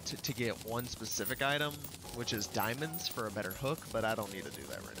silt to get one specific item, which is diamonds for a better hook, but I don't need to do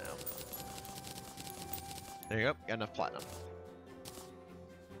that right now. There you go, got enough platinum.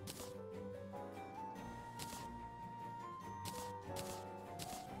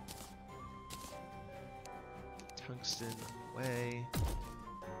 Tungsten away.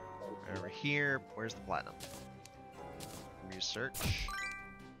 Over here, where's the platinum? Research.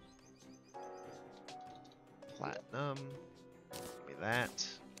 Platinum. Give me that.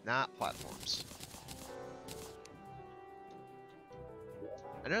 Not platforms.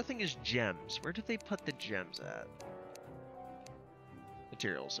 Another thing is gems. Where did they put the gems at?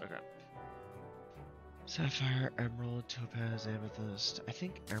 Materials, okay. Sapphire, emerald, topaz, amethyst. I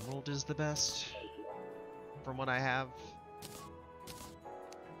think emerald is the best from what I have.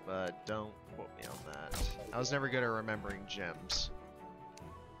 But don't quote me on that. I was never good at remembering gems.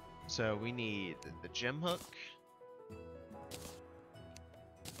 So we need the gem hook.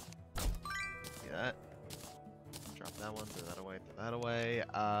 that. Drop that one, throw that away, throw that away.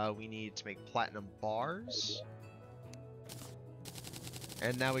 We need to make platinum bars.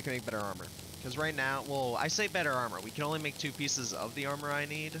 And now we can make better armor. Because right now, well, I say better armor. We can only make 2 pieces of the armor I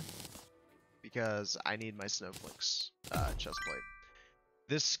need. Because I need my snowflakes chest plate.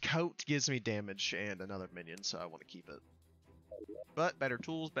 This coat gives me damage and another minion, so I want to keep it. But better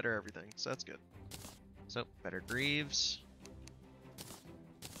tools, better everything, so that's good. So, better greaves.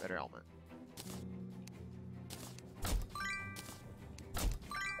 Better helmet.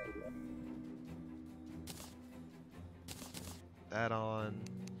 That on.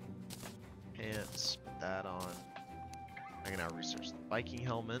 Pants, put that on. I can now research the Viking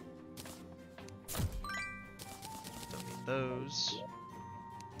helmet. Don't need those.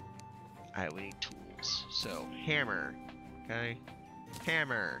 Alright, we need tools. So, hammer. Okay.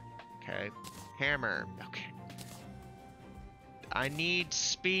 Hammer. Okay. Hammer. Okay. I need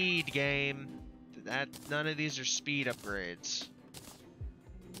speed, game. None of these are speed upgrades.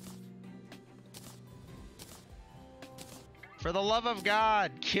 For the love of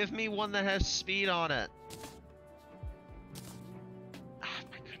God, give me one that has speed on it. Ah,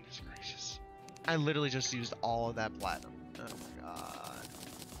 my goodness gracious. I literally just used all of that platinum. Oh my god.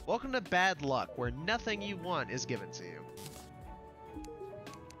 Welcome to bad luck, where nothing you want is given to you.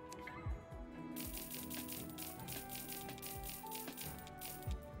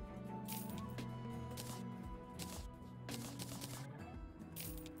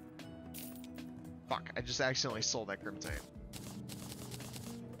 Fuck, I just accidentally sold that Crimtane.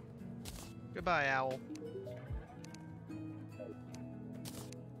 Goodbye, owl.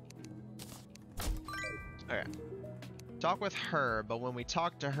 Okay. Talk with her, but when we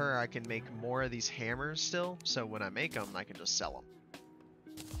talk to her, I can make more of these hammers still. So when I make them, I can just sell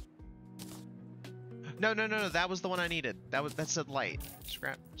them. No, that was the one I needed. That said light.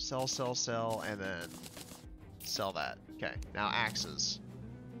 Scrap, sell, and then sell that. Okay, now axes.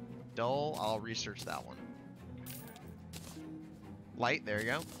 Dull, I'll research that one. Light, there you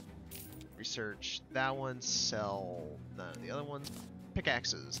go. Research that one, sell none of the other ones.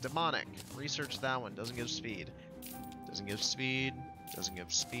 Pickaxes, demonic. Research that one, doesn't give speed. Doesn't give speed, doesn't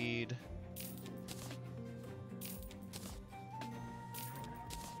give speed.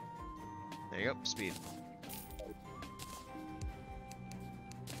 There you go, speed.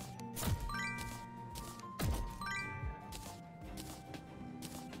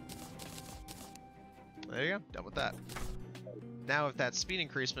 There you go, done with that. Now with that speed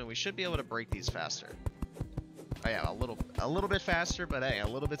increasement, we should be able to break these faster. Oh yeah, a little bit faster, but hey, a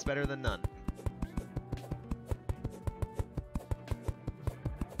little bit's better than none.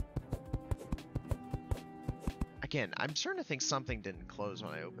 Again, I'm starting to think something didn't close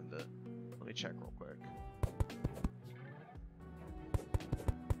when I opened it. Let me check real quick.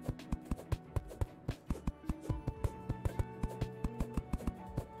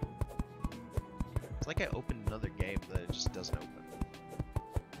 It's like I opened another game that it just doesn't open.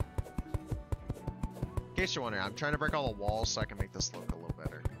 In case you're wondering, I'm trying to break all the walls so I can make this look a little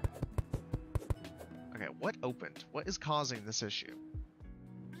better. Okay, what opened? What is causing this issue?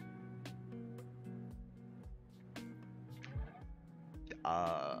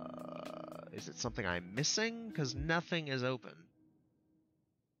 Is it something I'm missing? Because nothing is open.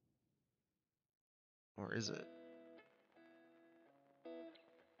 Or is it?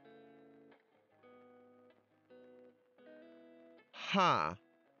 Huh.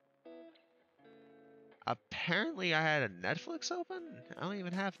 Apparently I had a Netflix open? I don't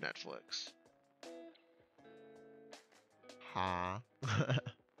even have Netflix. Huh.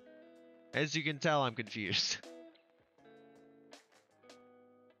 As you can tell, I'm confused.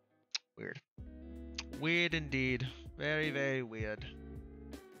 Weird. Weird indeed. Very, very weird.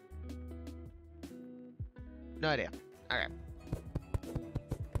 No idea. Okay.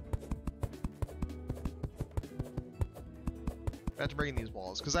 Back to breaking these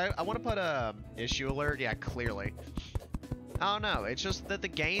walls. Because I want to put a issue alert. Yeah, clearly. I don't know. It's just that the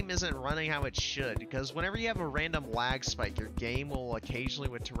game isn't running how it should. Because whenever you have a random lag spike, your game will occasionally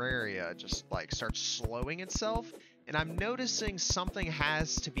with Terraria just like start slowing itself. And I'm noticing something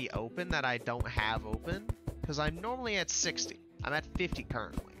has to be open that I don't have open. Because I'm normally at 60. I'm at 50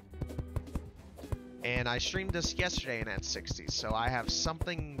 currently. And I streamed this yesterday and at 60. So I have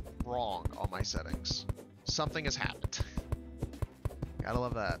something wrong on my settings. Something has happened. Gotta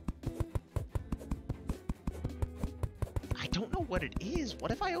love that. I don't know what it is.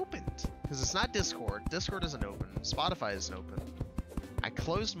 What if I opened? Because it's not Discord. Discord isn't open. Spotify isn't open. I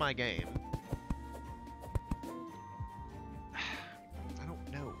closed my game. I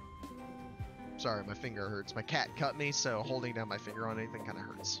don't know. Sorry, my finger hurts. My cat cut me, so holding down my finger on anything kind of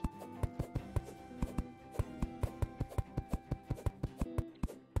hurts.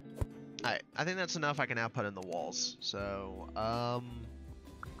 I think that's enough I can now put in the walls. So,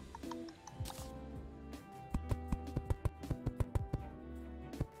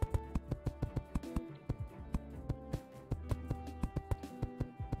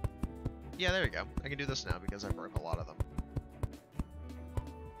 yeah, there we go. I can do this now because I broke a lot of them.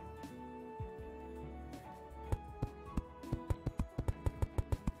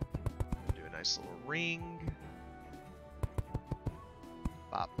 Do a nice little ring.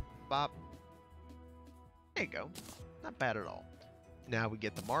 Bop, bop. There you go. Not bad at all. Now we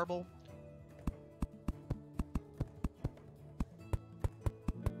get the marble.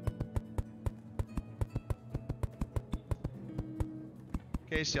 In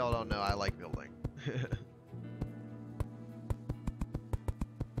case y'all don't know, I like building. There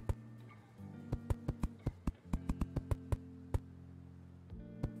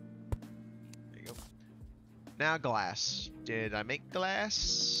you go. Now glass. Did I make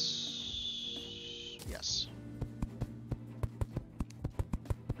glass? Yes.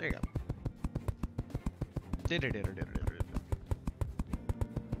 There you go.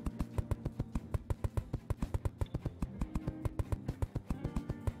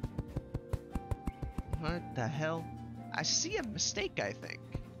 What the hell? I see a mistake, I think.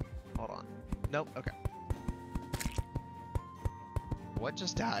 Hold on. Nope, okay. What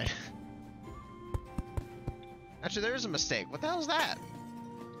just died? Actually, there is a mistake. What the hell is that?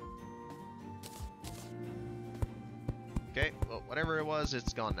 Okay, well, whatever it was,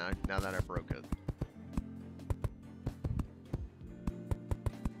 it's gone now, now that I broke it.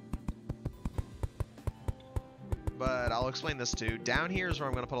 But I'll explain this too. Down here is where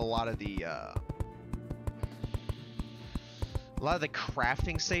I'm going to put a lot of the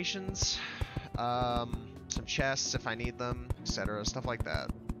crafting stations, some chests if I need them, etc. Stuff like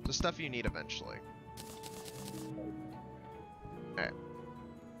that. The stuff you need eventually. Alright.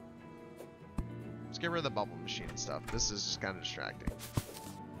 Let's get rid of the bubble machine and stuff. This is just kind of distracting.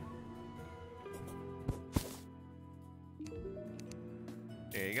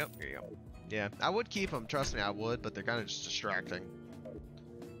 There you go, there you go. Yeah, I would keep them, trust me, I would, but they're kind of just distracting.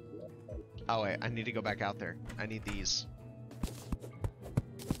 Oh wait, I need to go back out there. I need these.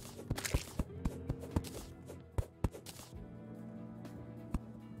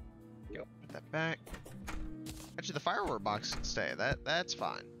 Go, put that back. Actually, the firework box can stay. That's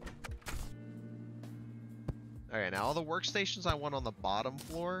fine. Alright, now all the workstations I want on the bottom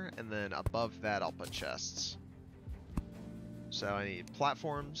floor, and then above that I'll put chests. So I need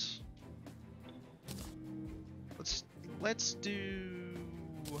platforms. Let's do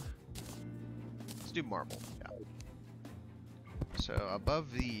marble. Yeah. So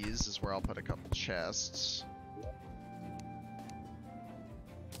above these is where I'll put a couple chests.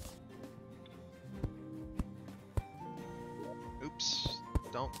 Oops,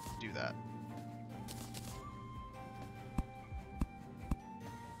 don't do that.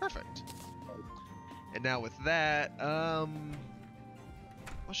 Perfect. And now with that,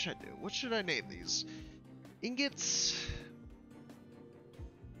 what should I do? What should I name these? Ingots?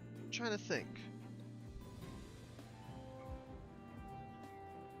 I'm trying to think.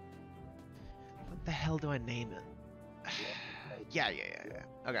 What the hell do I name it? Yeah.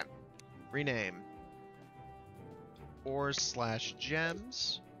 Okay. Rename.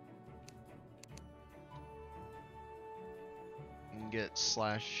 Ores/gems. Ingot/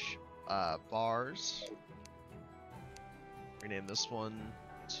 bars. Rename this one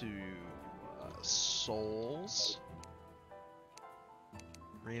to souls.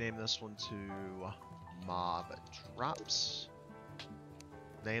 Rename this one to mob drops.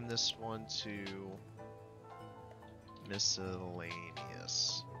 Name this one to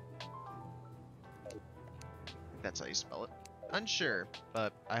miscellaneous. That's how you spell it. Unsure,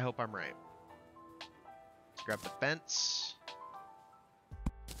 but I hope I'm right. Let's grab the fence.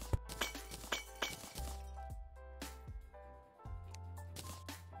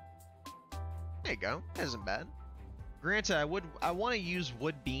 There you go. That isn't bad. Granted, I want to use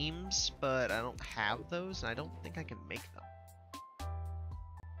wood beams, but I don't have those, and I don't think I can make them.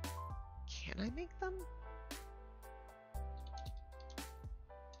 Can I make them?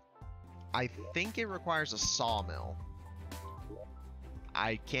 I think it requires a sawmill.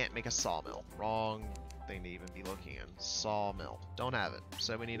 I can't make a sawmill. Wrong thing to even be looking in. Sawmill. Don't have it,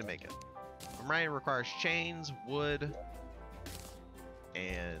 so we need to make it. If I'm right, it requires chains, wood,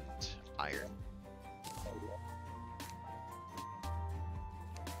 and iron.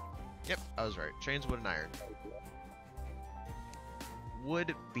 Yep, I was right. Chains, wood, and iron.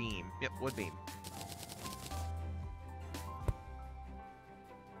 Wood beam. Yep, wood beam.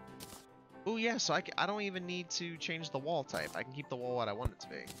 Oh yeah, so I don't even need to change the wall type. I can keep the wall what I want it to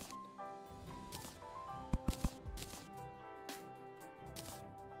be.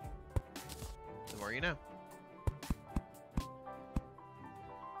 more you know.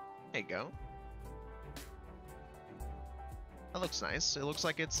 There you go. That looks nice. It looks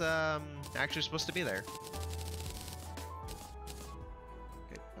like it's actually supposed to be there.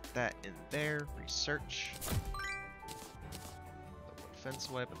 Okay, put that in there. Research. Put the fence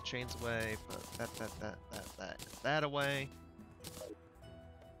away, put the chains away, put that away.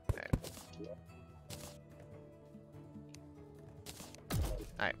 Okay.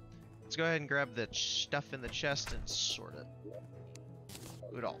 Alright. Let's go ahead and grab the stuff in the chest and sort it.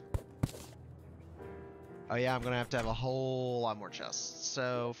 Do it all. Oh yeah, I'm gonna have to have a whole lot more chests.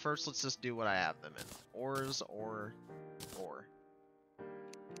 So first let's just do what I have them in. Ores, ore.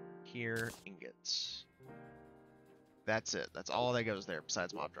 Here, ingots. That's it. That's all that goes there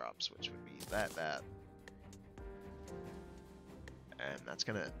besides mob drops, which would be that. And that's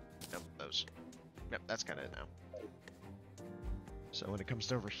gonna, nope, those. Yep, that's kinda it now. So when it comes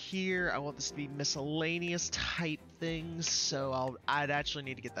to over here, I want this to be miscellaneous type things, so I'd actually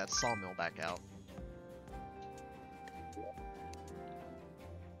need to get that sawmill back out.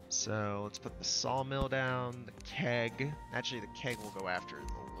 So let's put the sawmill down, the keg. Actually, the keg will go after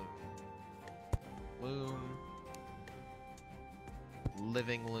the loom.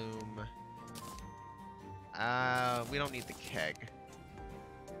 Living loom. We don't need the keg.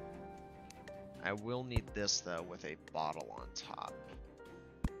 I will need this though with a bottle on top.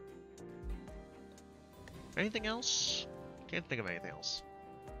 Anything else? Can't think of anything else.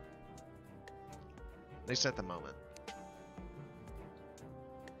 At least at the moment.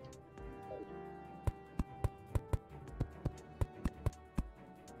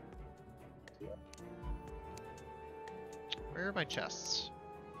 Where are my chests?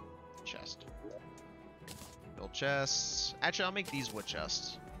 Chest. Build chests. Actually, I'll make these wood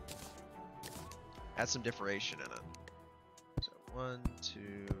chests. Add some differentiation in it. So 1,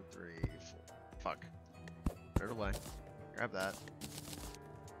 2, 3, 4. Fuck. Put it away. Grab that.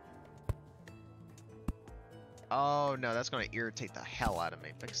 Oh no, that's gonna irritate the hell out of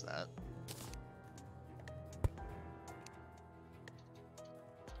me. Fix that.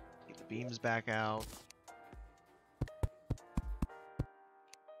 Get the beams back out.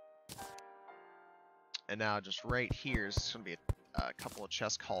 And now just right here is going to be a couple of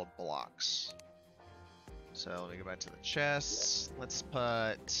chests called blocks. So let me go back to the chests. Let's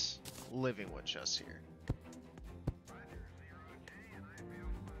put living wood chests here.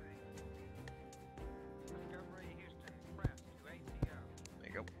 There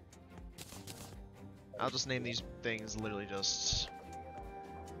you go. I'll just name these things literally just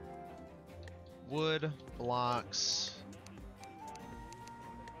wood blocks.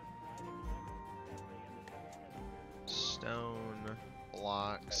 Stone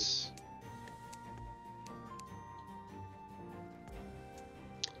blocks.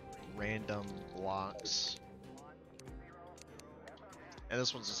 Random blocks. And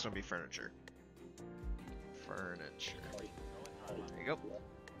this one's just gonna be furniture. Furniture. There you go.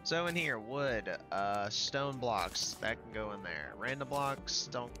 So in here, wood, stone blocks, that can go in there. Random blocks,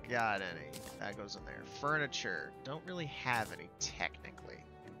 don't got any. That goes in there. Furniture, don't really have any technically.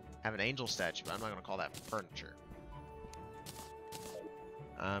 Have an angel statue, but I'm not gonna call that furniture.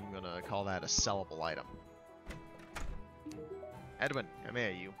 I'm gonna call that a sellable item. Edwin, come here,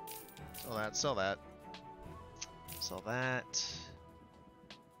 you. Sell that, sell that. Sell that.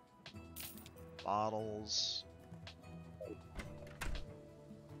 Bottles.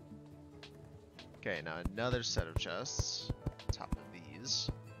 Okay, now another set of chests. Top of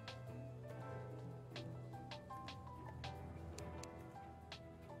these.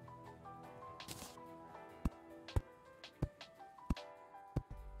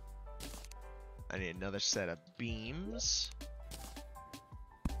 I need another set of beams.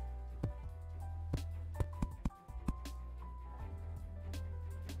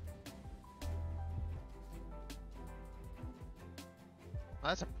 Well,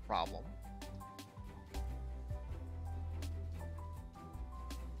 that's a problem.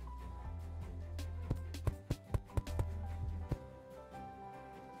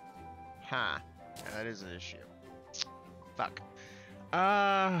 Huh. Yeah, that is an issue. Fuck.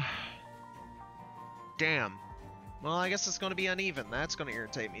 Damn. Well, I guess it's going to be uneven. That's going to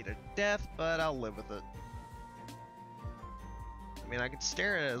irritate me to death, but I'll live with it. I mean, I can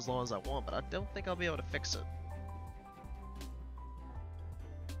stare at it as long as I want, but I don't think I'll be able to fix it.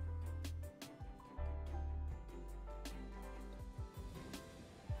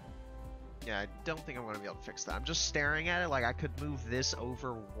 Yeah, I don't think I'm going to be able to fix that. I'm just staring at it like I could move this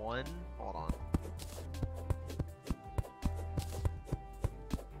over one. Hold on.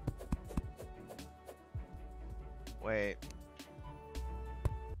 Wait.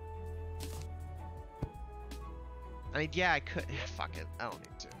 I mean, yeah, I could. Fuck it. I don't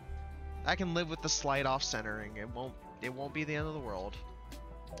need to. I can live with the slight off centering. It won't be the end of the world.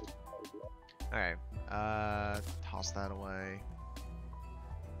 Alright. Toss that away.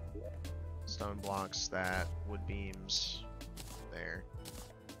 Stone blocks, that. Wood beams. There.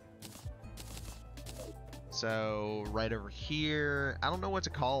 So, right over here. I don't know what to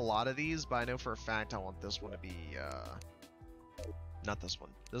call a lot of these, but I know for a fact I want this one to be, not this one.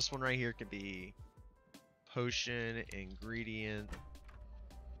 This one right here could be potion, ingredients.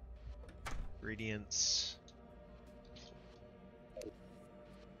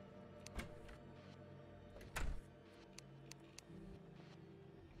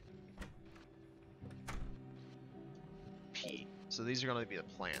 P. So these are going to be the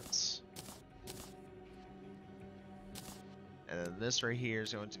plants. And then this right here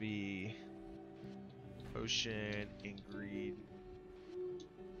is going to be potion,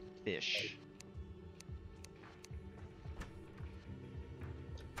 fish.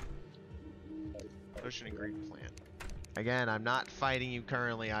 Potion ingredient plant. Again, I'm not fighting you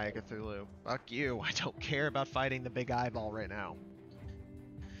currently, Aya Cthulhu. Fuck you. I don't care about fighting the big eyeball right now.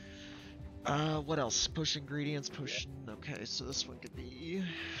 What else? Potion ingredients, potion. Okay, so this one could be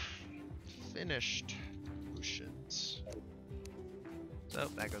finished potions. So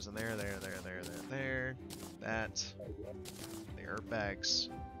that goes in there, there. That. The herb bags.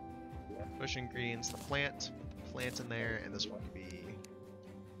 Potion ingredients, the plant in there, and this one could be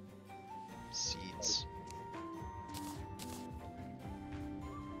seeds.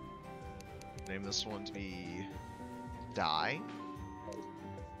 Name this one to be dye.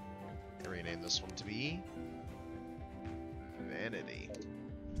 And rename this one to be vanity.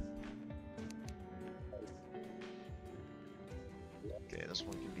 Okay, this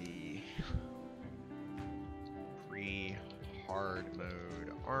one can be pre-hard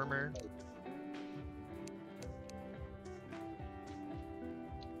mode armor.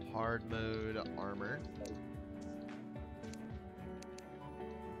 Hard mode armor.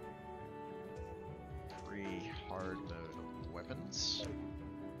 Pre-hard mode weapons.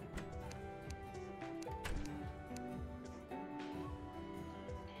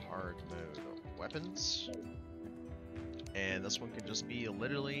 Hard mode weapons. And this one can just be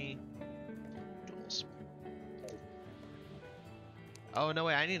literally tools. Oh no,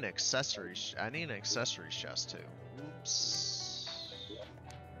 wait, I need an accessory. I need an accessory chest too. Oops. Good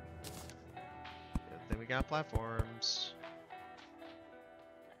thing we got platforms.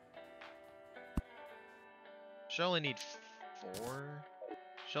 Should only need 4.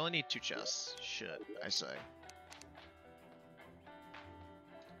 Should only need 2 chests. Should I say?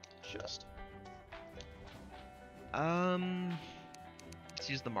 Chest. Let's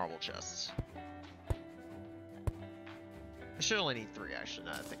use the marble chests. I should only need 3 actually,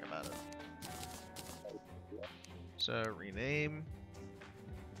 now that I think about it. So rename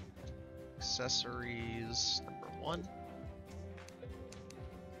accessories number 1.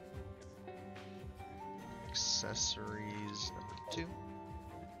 Accessories number 2.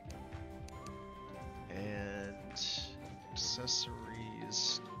 And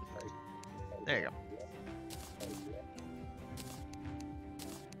accessories number 3. There you go.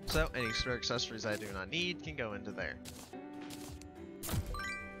 So, any extra accessories I do not need can go into there.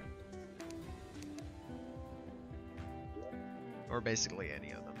 Or basically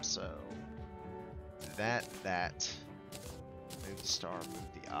any of them, so... That. Move the star,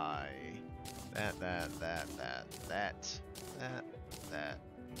 move the eye. That, and that.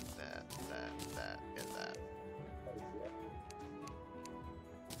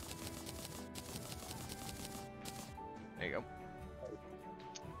 There you go.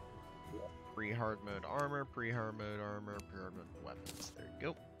 Pre-hard mode armor, pre-hard mode weapons. There you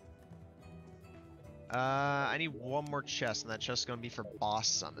go. I need one more chest, and that chest is going to be for boss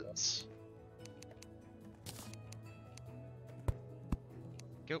summons.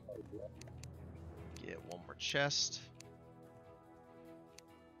 Go. Get one more chest.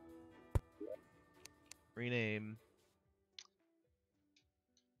 Rename.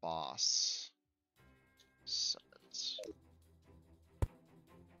 Boss summons.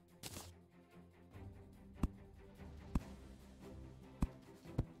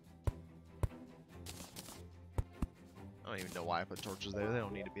 I don't even know why I put torches there. They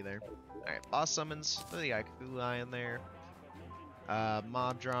don't need to be there. Alright, boss summons. Put the Cthulhu eye in there.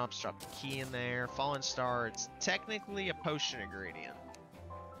 Mob drops. Drop the key in there. Fallen star. It's technically a potion ingredient.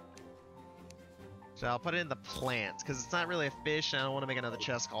 So I'll put it in the plants, because it's not really a fish, and I don't want to make another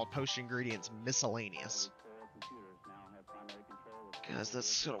chest called potion ingredients miscellaneous. Because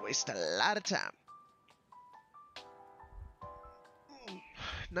that's going to waste a lot of time.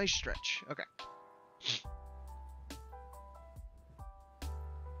 Nice stretch. Okay.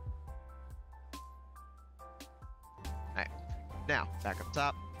 Now, back up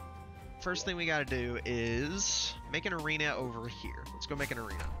top. First thing we gotta do is make an arena over here. Let's go make an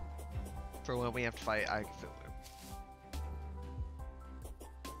arena for when we have to fight Cthulhu.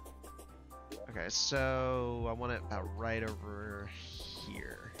 Okay, so I want it about right over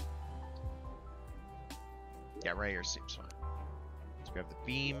here. Yeah, right here seems fine. So we have the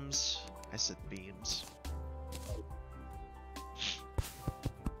beams. I said beams.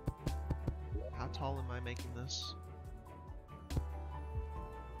 How tall am I making this?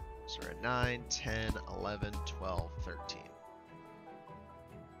 So we're at 9, 10, 11, 12, 13.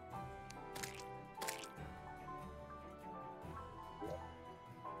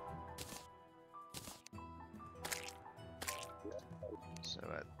 So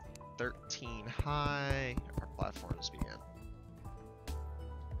at 13 high, our platforms begin.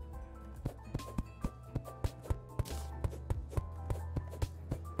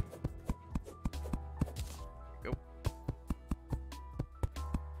 Go.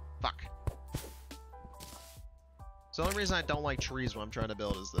 Fuck. So the only reason I don't like trees when I'm trying to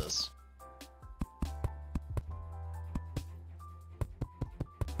build is this.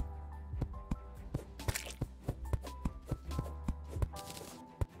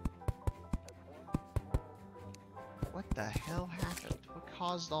 What the hell happened? What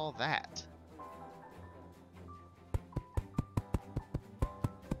caused all that?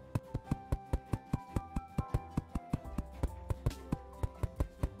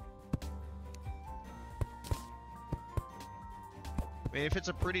 I mean, if it's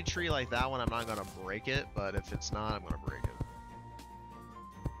a pretty tree like that one, I'm not gonna break it, but if it's not, I'm gonna break it.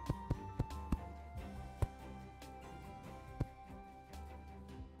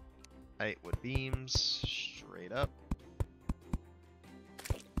 Height with beams, straight up.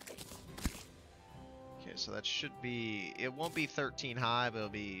 Okay, so that should be, it won't be 13 high, but it'll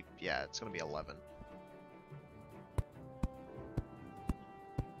be, yeah, it's gonna be 11.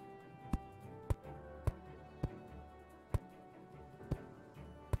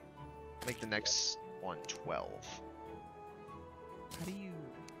 Make the next one 12. How do you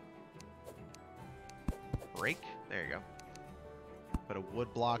break? There you go. Put a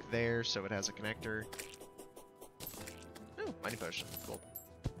wood block there so it has a connector. Oh, mighty potion. Cool.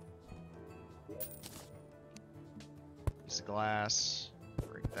 Piece of glass.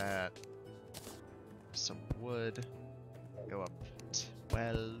 Break that. Some wood. Go up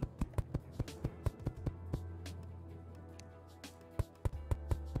 12.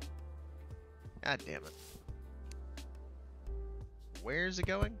 God damn it. Where's it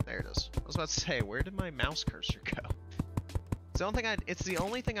going? There it is. I was about to say, where did my mouse cursor go? It's the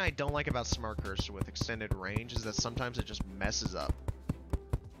only thing I don't like about Smart Cursor with extended range is that sometimes it just messes up.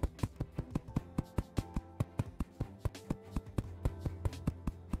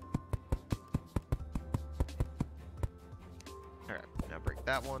 Alright, now break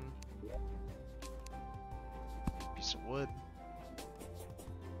that one. Piece of wood.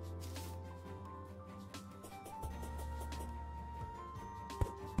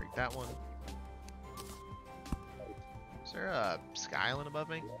 Break that one. Is there a sky island above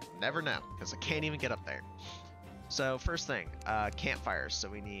me? Never know, because I can't even get up there. So, first thing, campfires. So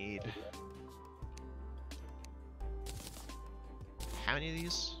we need... How many of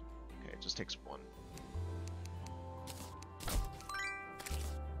these? Okay, it just takes one.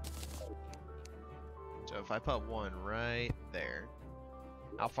 So if I put one right there,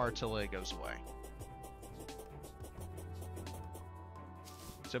 how far till it goes away?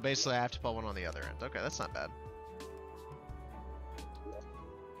 So basically I have to put one on the other end. Okay, that's not bad.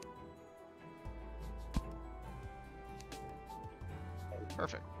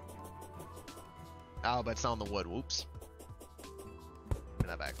 Perfect. Oh, but it's not on the wood. Whoops. Give me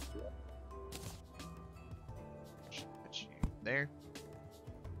that back. Put you there.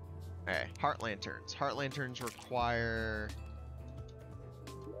 Okay, heart lanterns. Heart lanterns require...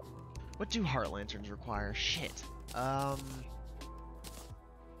 What do heart lanterns require? Shit. I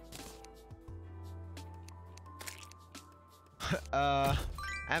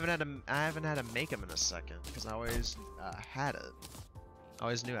haven't had to make them in a second because I always had it. I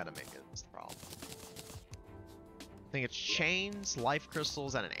always knew how to make it. That's the problem. I think it's chains, life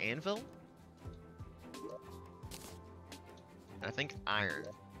crystals, and an anvil. And I think iron.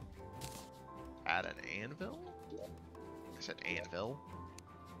 Add an anvil? I said anvil.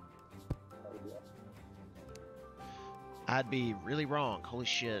 I'd be really wrong. Holy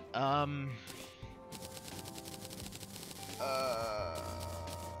shit. Fuck.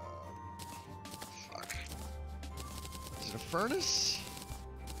 Is it a furnace?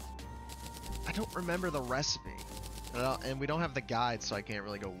 I don't remember the recipe. And we don't have the guide, so I can't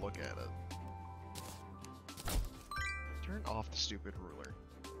really go look at it. Turn off the stupid ruler.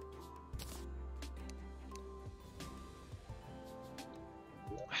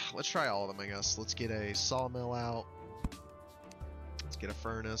 Let's try all of them, I guess. Let's get a sawmill out. Let's get a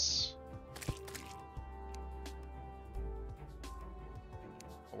furnace.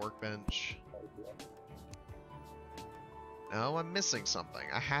 A workbench. No, I'm missing something.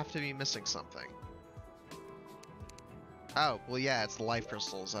 I have to be missing something. Oh, well yeah, it's the life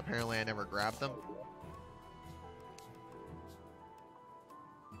crystals. Apparently I never grabbed them.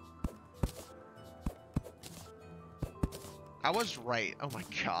 I was right. Oh my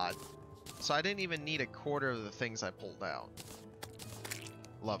god. So I didn't even need a quarter of the things I pulled out.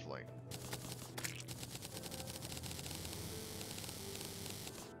 Lovely.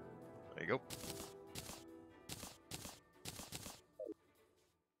 There you go.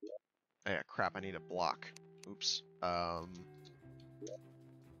 Oh yeah, crap, I need a block. Oops.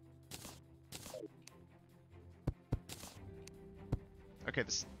 Okay,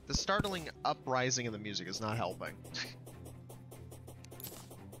 the startling uprising in the music is not helping.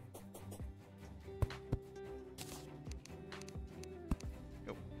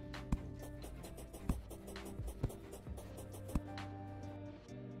 Go.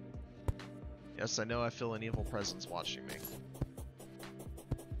 Yes, I know I feel an evil presence watching me.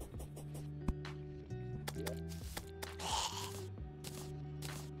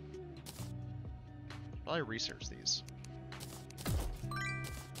 Probably research these.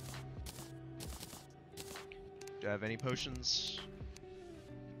 Do I have any potions?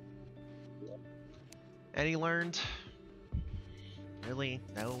 Any learned? Really?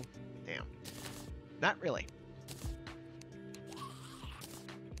 No? Damn. Not really.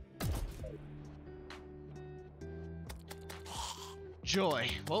 Joy.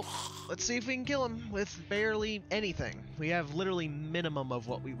 Well, let's see if we can kill him with barely anything. We have literally minimum of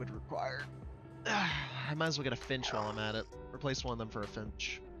what we would require. I might as well get a finch while I'm at it. Replace one of them for a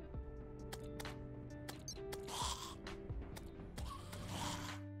finch.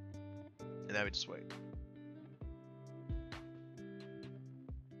 And now we just wait.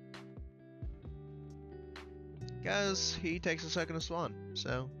 Guys, he takes a second to spawn,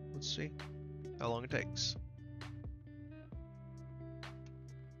 so let's see how long it takes.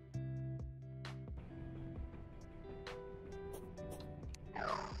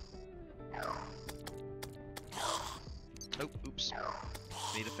 Oh, oops.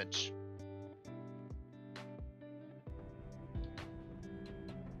 Need a finch.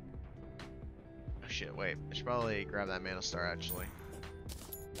 Oh shit, wait. I should probably grab that mana star actually.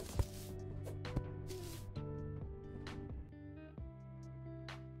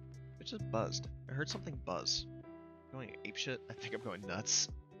 It just buzzed. I heard something buzz. Going apeshit? I think I'm going nuts.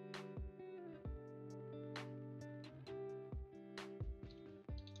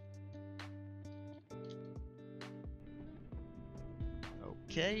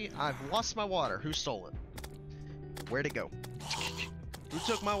 Okay, I've lost my water. Who stole it? Where'd it go? Who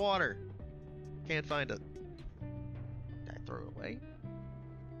took my water? Can't find it. Did I throw it away?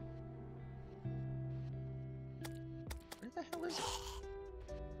 Where the hell is it?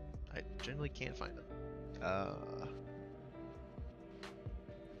 I generally can't find it.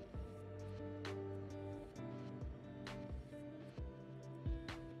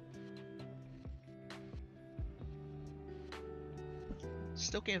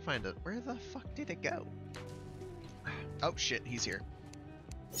 Still can't find it. Where the fuck did it go? Oh shit, he's here.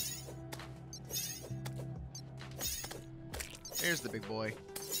 There's the big boy.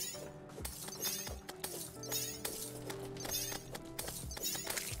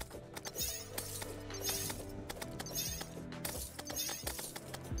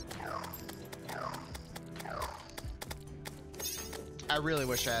 I really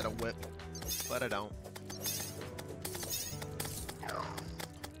wish I had a whip, but I don't.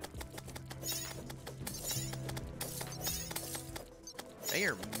 They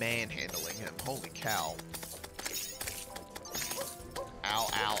are manhandling him. Holy cow. Ow,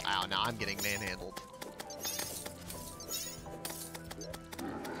 ow, ow. Now I'm getting manhandled.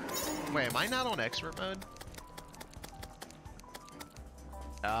 Wait, am I not on expert mode?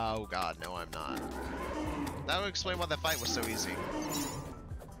 Oh god, no I'm not. That would explain why that fight was so easy.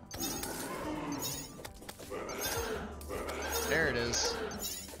 There it is.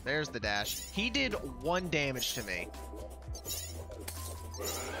 There's the dash. He did 1 damage to me.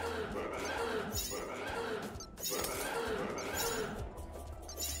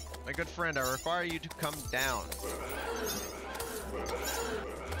 My good friend, I require you to come down.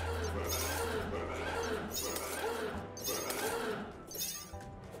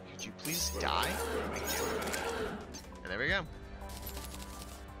 Could you please die? Thank you. And there we go.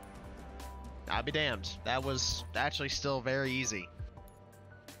 I'll be damned. That was actually still very easy.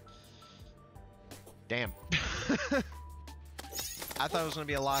 Damn. I thought it was gonna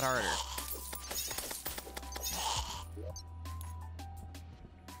be a lot harder.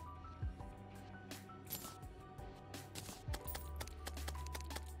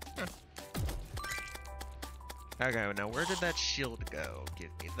 Okay, now where did that shield go?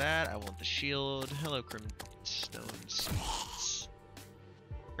 Give me that. I want the shield. Hello, Crimstone Seeds.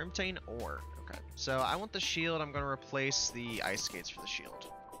 Crimtane ore. Okay, so I want the shield. I'm going to replace the ice skates for the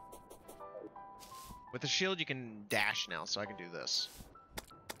shield. With the shield, you can dash now, so I can do this.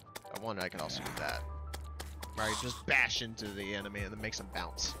 I wonder I can also do that. Right, just bash into the enemy and then makes them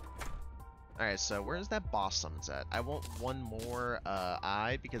bounce. Alright, so where's that boss summons at? I want one more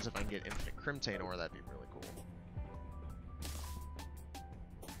eye, because if I can get infinite Crimtane ore, that'd be really cool.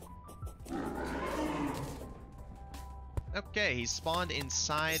 Okay, he spawned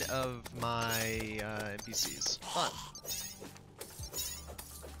inside of my NPCs. Fun.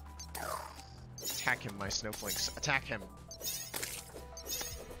 Attack him, my snowflakes. Attack him.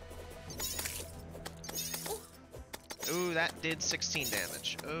 Ooh, that did 16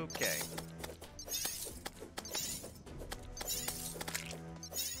 damage. Okay.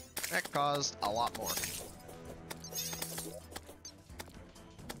 That caused a lot more.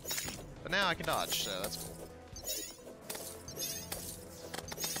 But now I can dodge, so that's cool.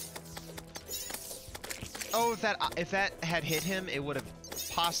 Oh, if that had hit him, it would have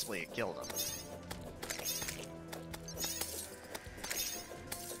possibly killed him.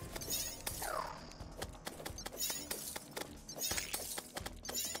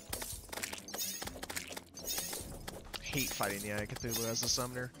 Hate fighting the Eye of Cthulhu as a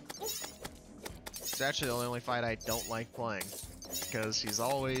summoner. It's actually the only fight I don't like playing, because he's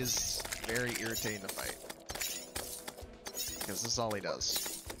always very irritating to fight. Because this is all he does.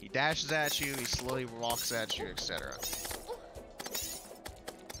 He dashes at you, he slowly walks at you, etc.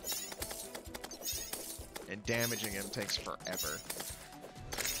 And damaging him takes forever.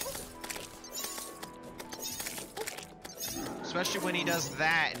 Especially when he does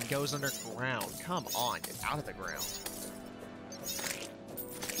that and goes underground. Come on, get out of the ground.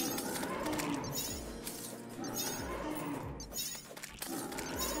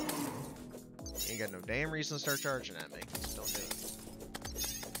 You ain't got no damn reason to start charging at me. Just don't do it.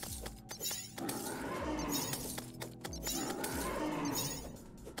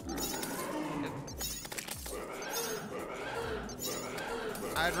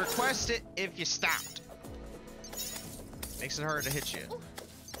 I'd request it if you stopped. Makes it harder to hit you.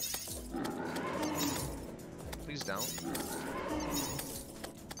 Please don't.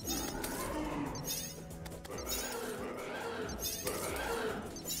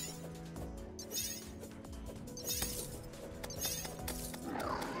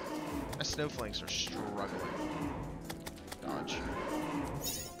 My snowflakes are struggling. Dodge.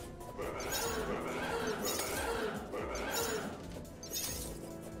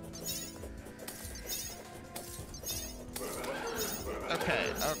 Okay,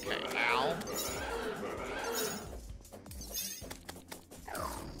 okay, ow.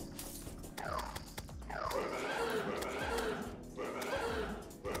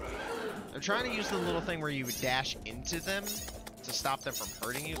 I'm trying to use the little thing where you would dash into them to stop them from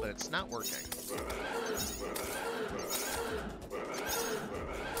hurting you, but it's not working.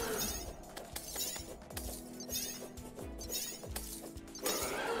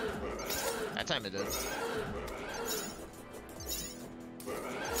 That time it did.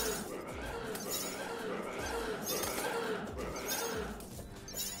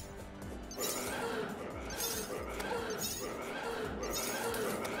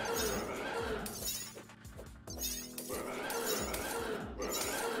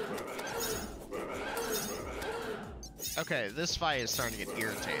 Okay, this fight is starting to get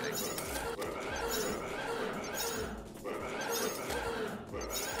irritating.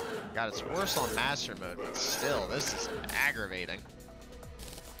 God, it's worse on Master Mode, but still, this is aggravating.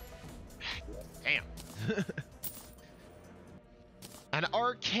 Damn. An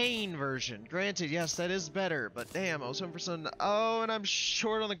arcane version. Granted, yes, that is better, but damn, I was hoping for some... Oh, and I'm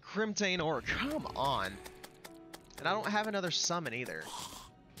short on the Crimtane ore. Come on. And I don't have another summon either.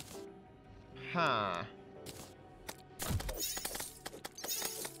 Huh.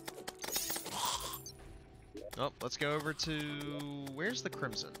 Oh, let's go over to... Where's the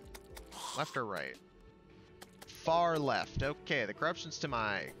Crimson? Left or right? Far left. Okay, the Corruption's to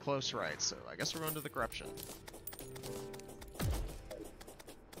my close right, so I guess we're going to the Corruption.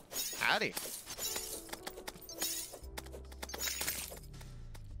 Howdy.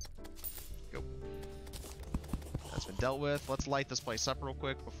 Go. That's been dealt with. Let's light this place up real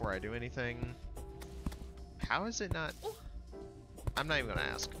quick before I do anything. How is it not? I'm not even gonna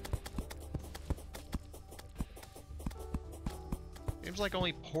ask. Seems like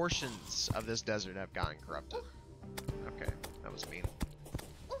only portions of this desert have gotten corrupted. Okay, that was mean.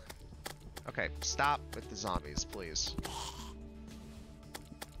 Okay, stop with the zombies, please.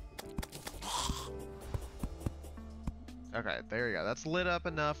 Okay, there you go. That's lit up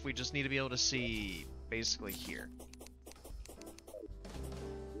enough. We just need to be able to see basically here.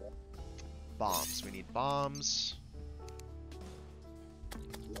 Bombs. We need bombs.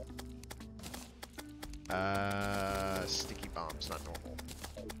 Sticky bombs, not normal.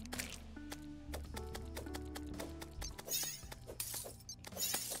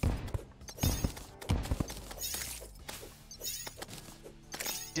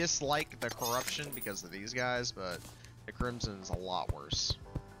 Dislike the corruption because of these guys, but the Crimson's a lot worse.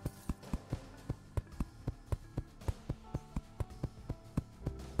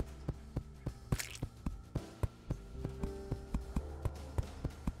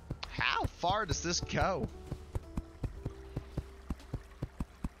 How far does this go?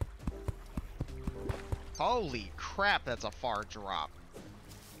 Holy crap, that's a far drop.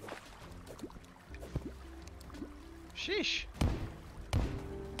 Sheesh.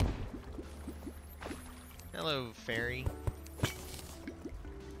 Hello, fairy.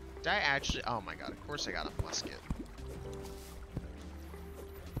 Did I actually? Oh my god, of course I got a musket.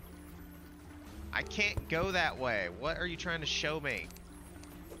 I can't go that way. What are you trying to show me?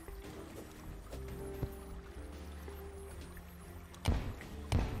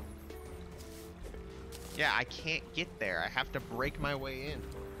 Yeah, I can't get there. I have to break my way in.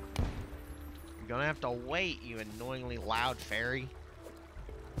 You're gonna have to wait, you annoyingly loud fairy.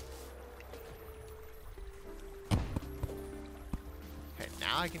 Okay,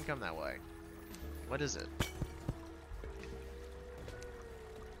 now I can come that way. What is it?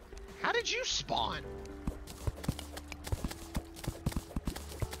 How did you spawn?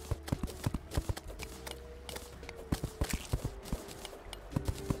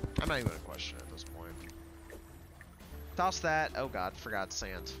 I'm not even gonna question it at this point. Toss that. Oh god, forgot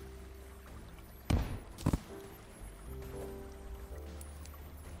sand.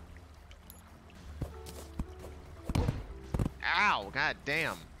 Ow, god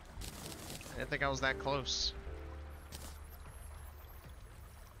damn. I didn't think I was that close.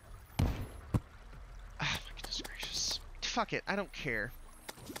 Oh my goodness gracious. Fuck it, I don't care.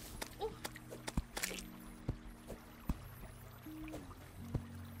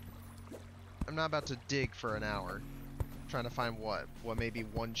 I'm not about to dig for an hour. Trying to find what? What, maybe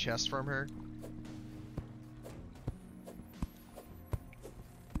one chest from her?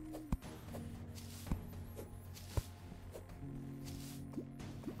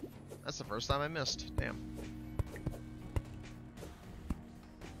 That's the first time I missed. Damn.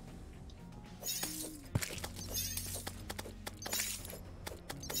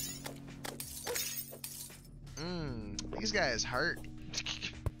 These guys hurt.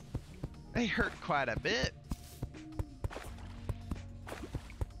 They hurt quite a bit.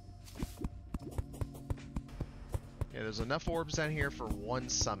 Yeah, there's enough orbs down here for one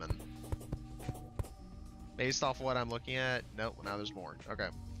summon. Based off what I'm looking at, nope, now there's more. Okay.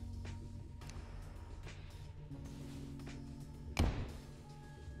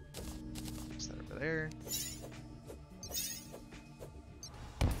 Is that over there?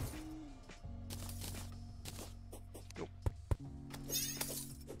 Go.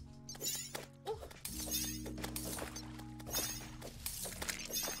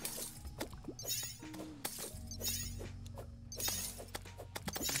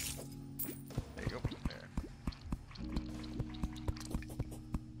 There you go. There.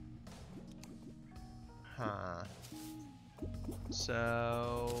 Huh.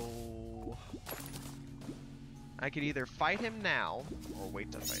 So I could either fight him now or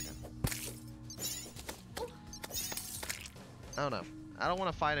wait to fight him. I don't know. I don't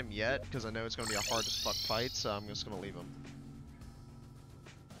want to fight him yet because I know it's going to be a hard as fuck fight, so I'm just going to leave him.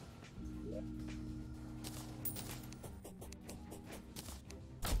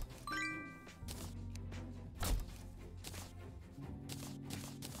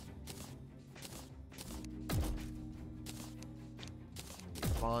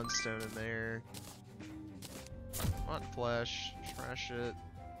 Bondstone in there. Want flesh. Trash it.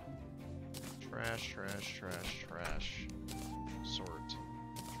 Trash, trash, trash, trash. Sort.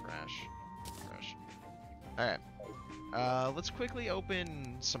 Trash. Trash. Alright. Let's quickly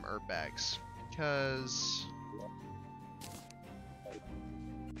open some herb bags. Because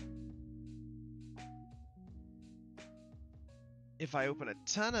if I open a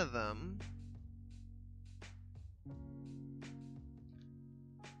ton of them,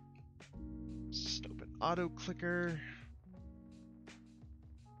 auto clicker.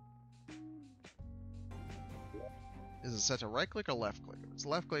 Is it set to right click or left click? If it's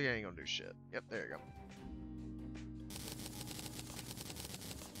left click, it ain't gonna do shit. Yep, there you go.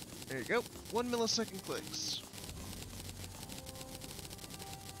 There you go. 1 millisecond clicks.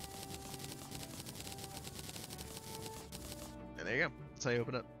 And there you go. That's how you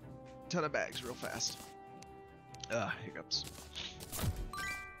open up a ton of bags real fast. Hiccups.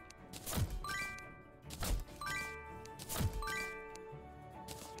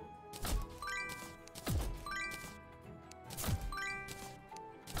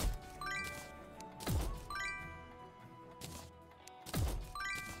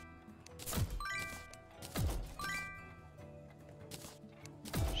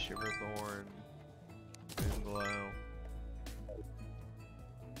 Shiverthorn, Moonglow.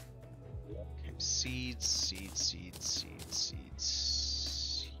 Okay, seeds.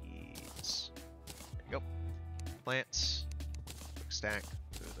 There you go. Plants. Quick stack.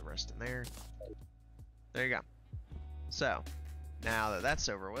 Throw the rest in there. There you go. So, now that that's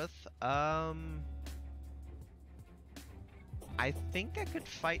over with, I think I could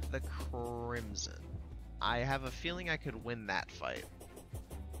fight the Crimson. I have a feeling I could win that fight.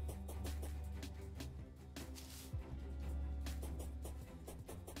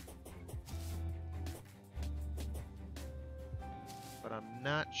 But I'm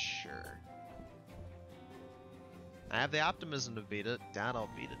not sure. I have the optimism to beat it. Doubt I'll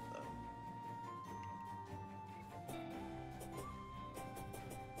beat it though.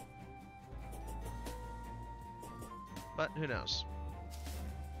 But who knows?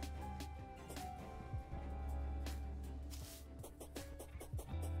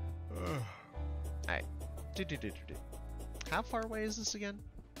 Alright. How far away is this again?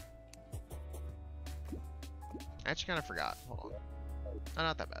 I actually kind of forgot. Hold on. Oh,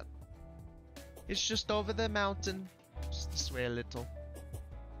 not that bad. It's just over the mountain. Just this way a little.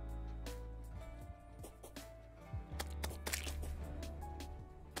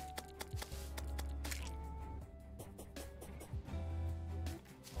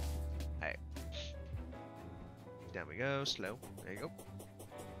 Alright. Down we go, slow. There you go.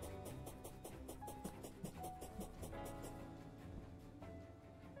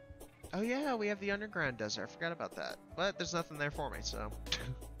 Oh yeah, we have the underground desert. I forgot about that. But there's nothing there for me, so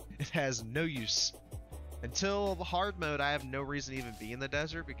it has no use. Until hard mode, I have no reason to even be in the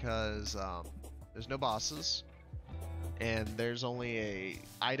desert because there's no bosses, and there's only a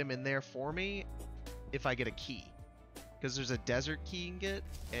item in there for me if I get a key. Because there's a desert key you can get,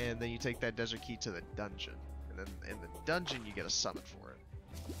 and then you take that desert key to the dungeon, and then in the dungeon you get a summon for it.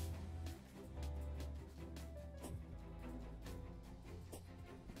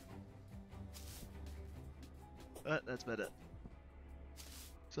 But that's about it.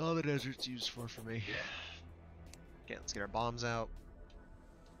 That's all the desert's used for me. Okay, let's get our bombs out.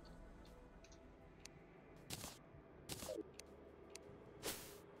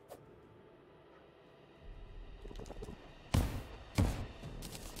 There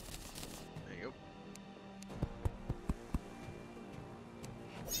you go.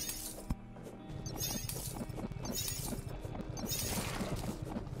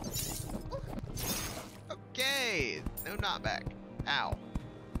 Okay! No knockback. Ow.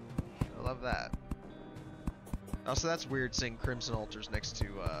 I love that. Also, that's weird seeing Crimson Altars next to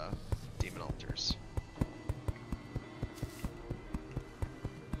Demon Altars.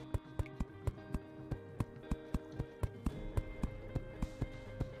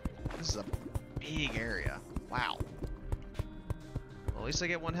 This is a big area. Wow. Well, at least I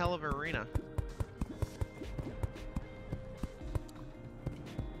get one hell of an arena.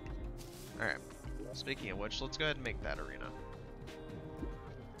 Alright. Speaking of which, let's go ahead and make that arena.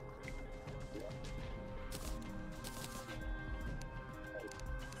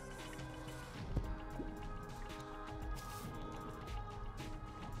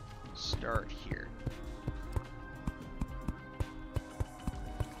 Start here.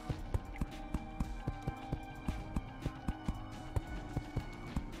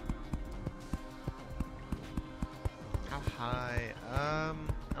 How high? I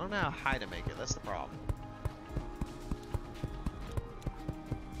don't know how high to make it. That's the problem.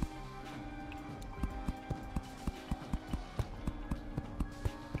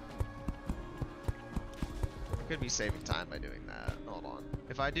 I could be saving time by doing that. Hold on.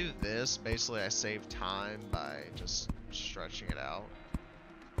 If I do this, basically I save time by just stretching it out.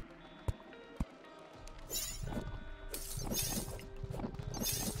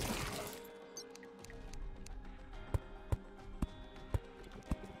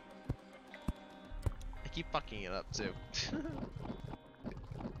 I keep fucking it up too.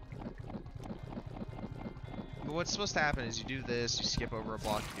 But what's supposed to happen is you do this, you skip over a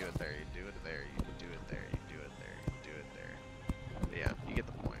block, you do it there, you do it there, you do it there, you do it there, you do it there. But yeah, you get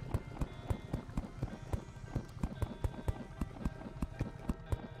the point.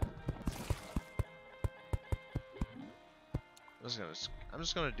 I'm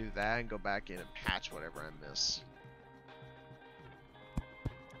just gonna do that and go back in and patch whatever I miss.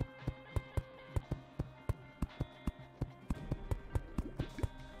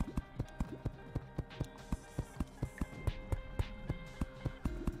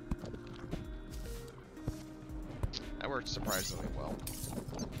 That worked surprisingly well.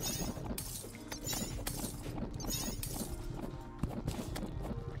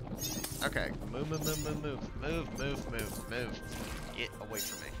 Okay, move. Get away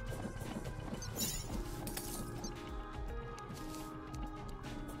from me.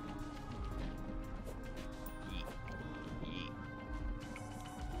 Yeet. Yeet.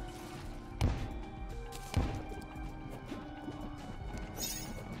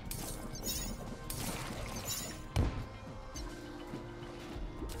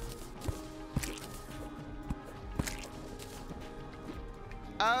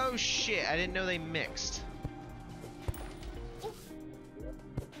 Oh shit, I didn't know they mixed.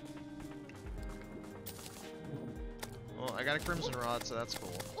 Well, I got a crimson rod, so that's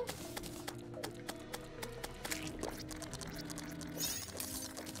cool.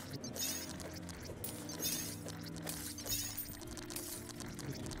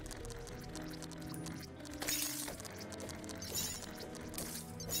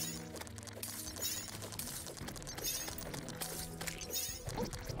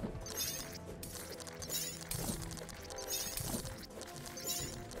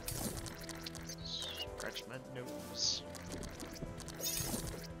 Scratch my nose.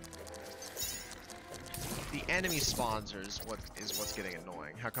 The enemy spawns is what's getting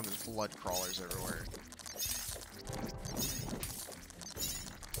annoying. How come there's blood crawlers everywhere?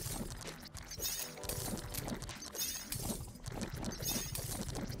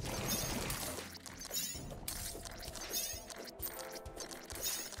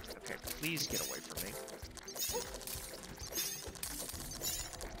 Okay, please get away from me.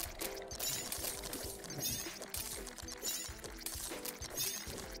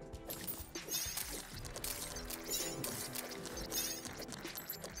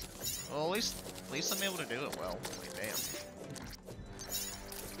 Well, at least I'm able to do it well. Like, damn.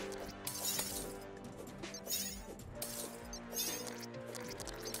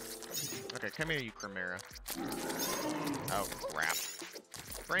 Okay, come here, you Chimera. Oh, crap.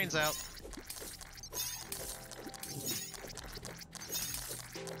 Brains out.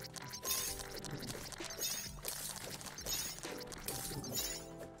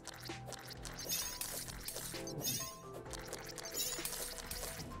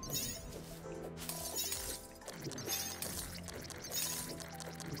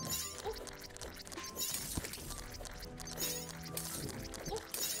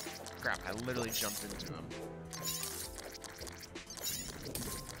 Crap, I literally jumped into him.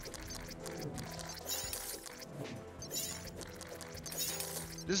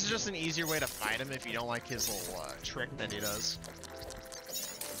 This is just an easier way to fight him if you don't like his little trick that he does.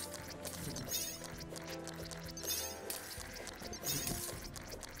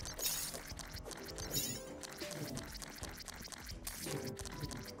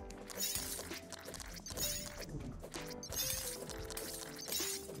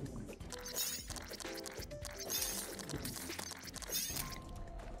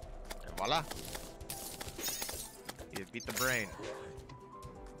 Voila! You beat the brain.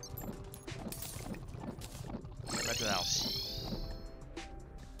 Back to the house.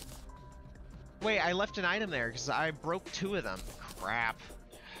 Wait, I left an item there because I broke 2 of them. Crap.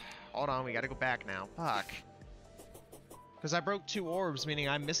 Hold on, we gotta go back now. Fuck. Because I broke 2 orbs, meaning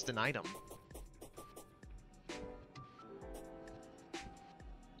I missed an item.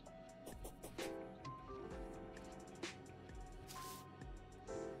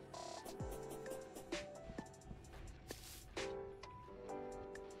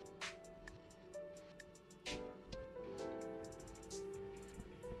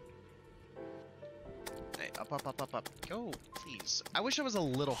 Up. Go, please. I wish I was a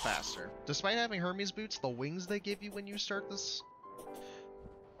little faster. Despite having Hermes boots, the wings they give you when you start this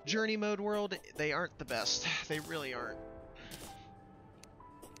journey mode world, they aren't the best. They really aren't.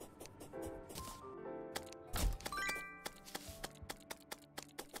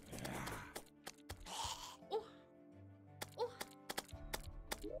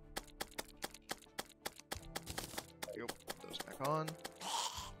 Yep, put those back on.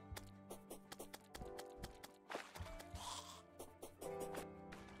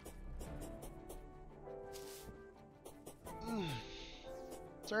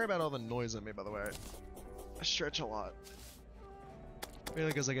 Sorry about all the noise I made, by the way. I stretch a lot.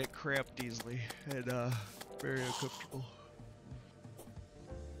 Mainly because I get cramped easily and very uncomfortable.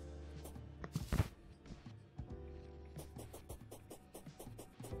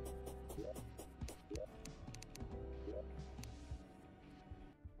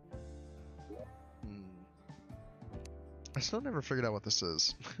 I still never figured out what this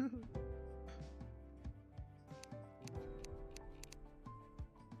is.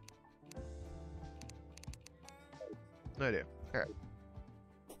 No idea. Alright.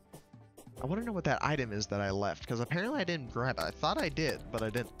 I want to know what that item is that I left, because apparently I didn't grab it. I thought I did, but I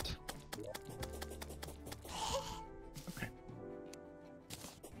didn't. Okay.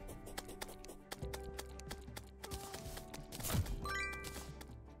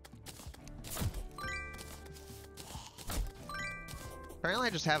 Apparently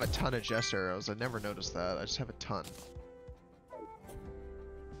I just have a ton of Jest arrows. I never noticed that. I just have a ton.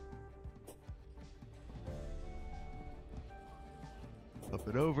 Up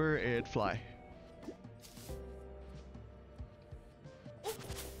and over and fly.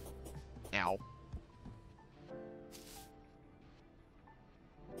 Ow.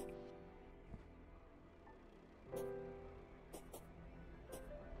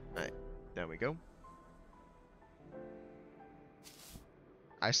 Alright, there we go.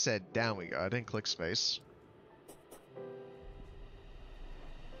 I said down we go. I didn't click space.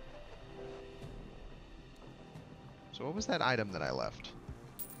 So what was that item that I left?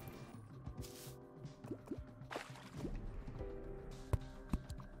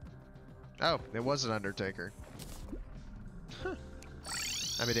 Oh, it was an Undertaker. Huh.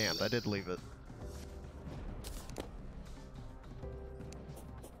 I mean, damned, I did leave it.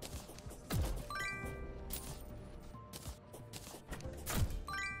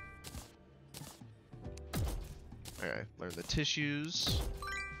 Okay, learn the tissues.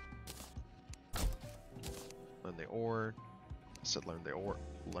 Learn the ore. I said learn the ore.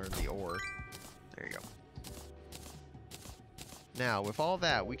 Learn the ore. There you go. Now, with all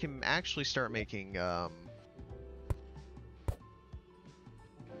that, we can actually start making, There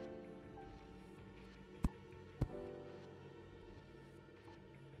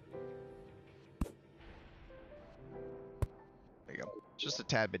you go. It's just a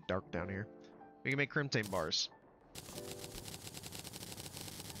tad bit dark down here. We can make Crimtane bars.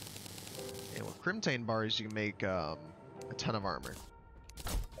 And with Crimtane bars, you can make, a ton of armor.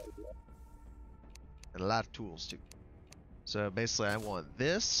 And a lot of tools, too. So basically I want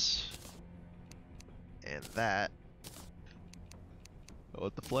this and that. I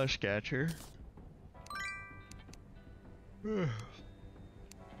want the flesh catcher.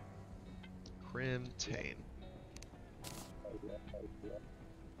 Crimtane.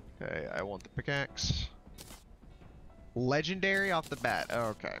 Okay, I want the pickaxe. Legendary off the bat. Oh,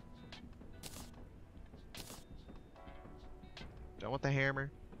 okay. Do I want the hammer?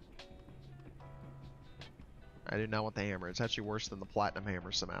 I do not want the hammer. It's actually worse than the platinum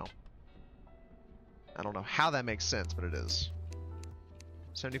hammer somehow. I don't know how that makes sense, but it is.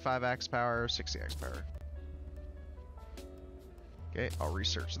 75 axe power, 60 axe power. Okay, I'll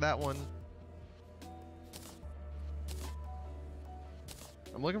research that one.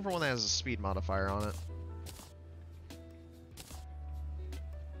 I'm looking for one that has a speed modifier on it.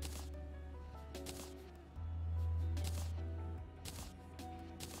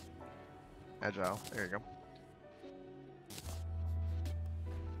 Agile, there you go.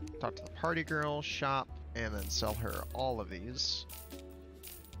 Talk to the party girl, shop, and then sell her all of these.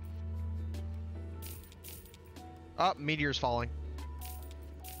 Oh, meteor's falling.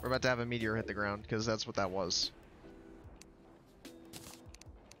 We're about to have a meteor hit the ground, because that's what that was.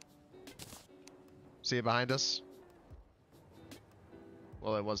 See it behind us?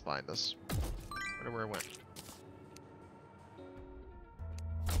 Well, it was behind us. I wonder where it went.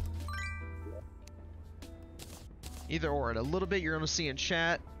 Either or, in a little bit you're going to see in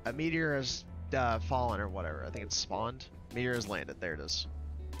chat, a meteor has fallen or whatever. I think it's spawned. Meteor has landed. There it is.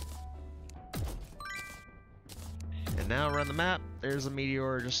 And now around the map, there's a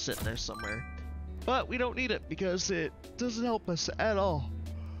meteor just sitting there somewhere. But we don't need it because it doesn't help us at all.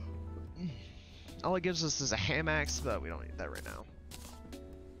 All it gives us is a ham axe, but we don't need that right now.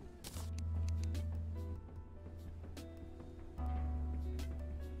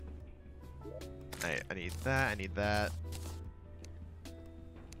 I need that, I need that.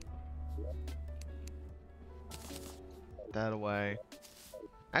 That away.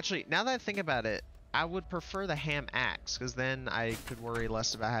 Actually, now that I think about it, I would prefer the ham axe, because then I could worry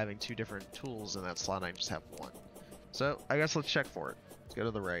less about having two different tools in that slot, and I just have one. So, I guess let's check for it. Let's go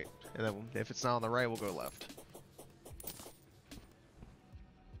to the right. And then if it's not on the right, we'll go left.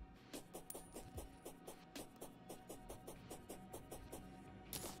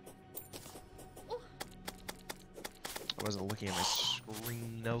 I wasn't looking at my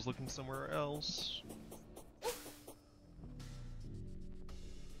screen, I was looking somewhere else.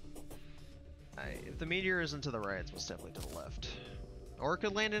 If the meteor isn't to the right, it's most definitely to the left. Or it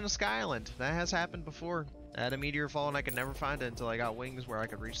could land in a sky island. That has happened before. I had a meteor fall and I could never find it until I got wings where I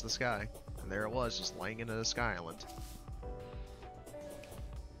could reach the sky. And there it was, just laying in a sky island.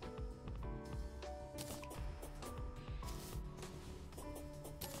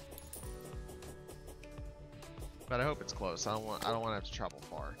 But I hope it's close. I don't want to have to travel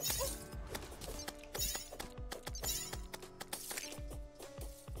far.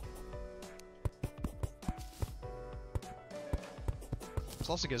 This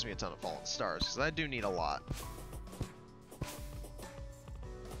also gives me a ton of fallen stars, because I do need a lot.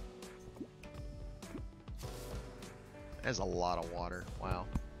 There's a lot of water. Wow.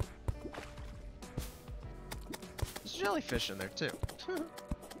 There's jellyfish in there too.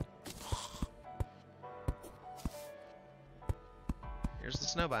 Here's the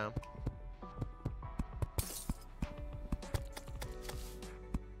snow biome.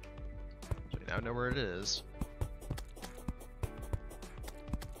 So we now know where it is.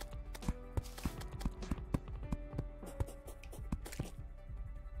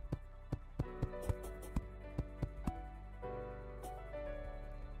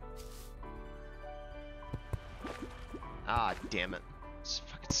 Ah, damn it. It's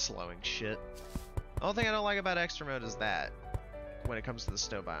fucking slowing shit. The only thing I don't like about extra mode is that. When it comes to the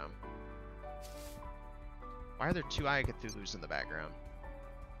snow biome. Why are there two Eye Cthulhus in the background?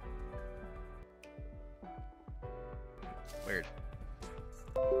 Weird.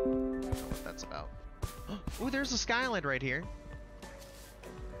 I don't know what that's about. Oh, there's a skyland right here.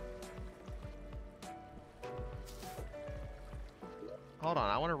 Hold on,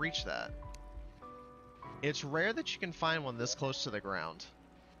 I want to reach that. It's rare that you can find one this close to the ground.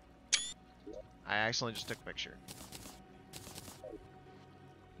 I accidentally just took a picture.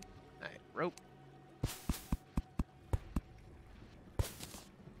 Alright, rope.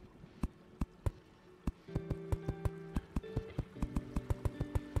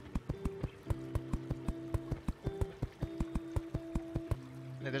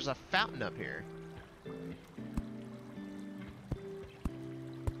 Hey, there's a fountain up here.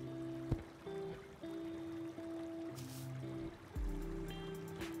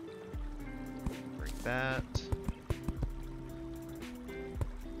 That.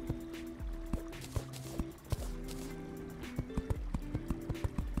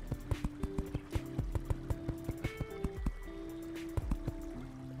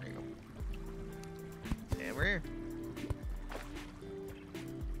 There you go. And we're here.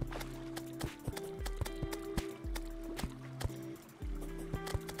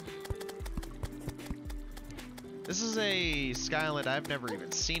 This is a sky island I've never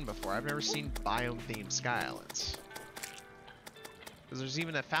even seen before. I've never seen biome-themed sky islands. Because there's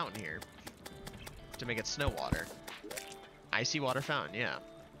even a fountain here to make it snow water. Icy water fountain, yeah.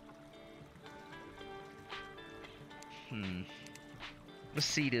 The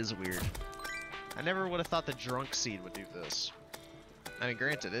seed is weird. I never would have thought the drunk seed would do this. I mean,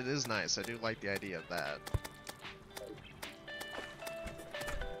 granted, it is nice. I do like the idea of that.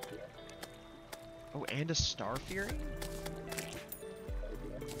 Oh, and a star fury?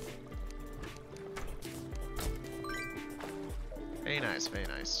 Very nice, very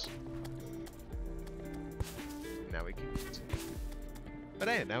nice. Now we can continue. But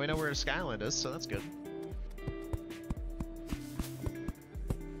hey, now we know where a skyland is, so that's good.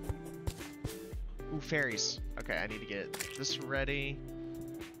 Ooh, fairies. Okay, I need to get this ready.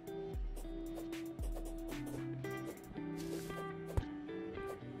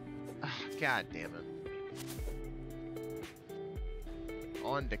 God damn it. I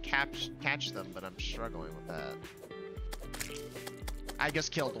wanted to catch them, but I'm struggling with that. I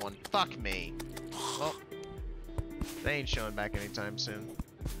just killed one. Fuck me. Well, they ain't showing back anytime soon.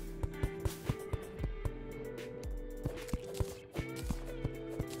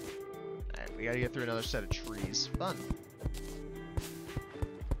 Alright, we gotta get through another set of trees. Fun.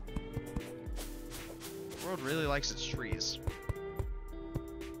 The world really likes its trees.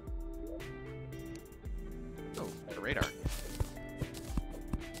 Radar.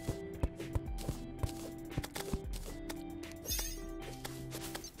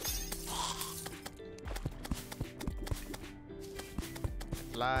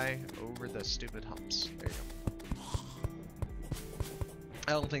 Fly over the stupid humps. There you go.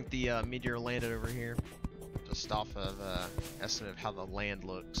 I don't think the meteor landed over here. Just off of estimate of how the land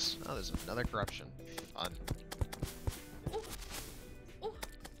looks. Oh, there's another corruption. Fun.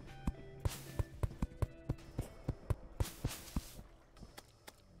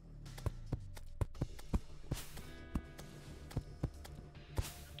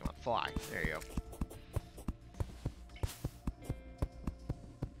 fly. There you go.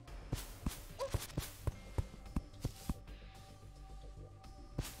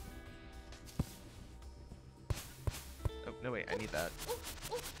 Oh, no wait, I need that.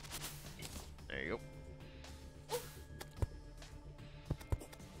 There you go.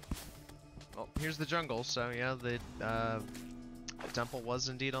 Well, here's the jungle, so yeah, the temple was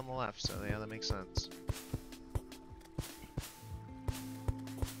indeed on the left, so yeah, that makes sense.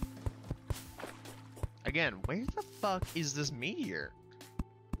 Again, where the fuck is this meteor?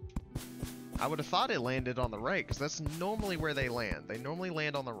 I would have thought it landed on the right, because that's normally where they land. They normally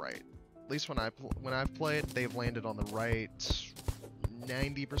land on the right. At least when I've played, they've landed on the right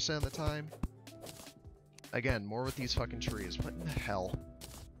 90% of the time. Again, more with these fucking trees. What in the hell?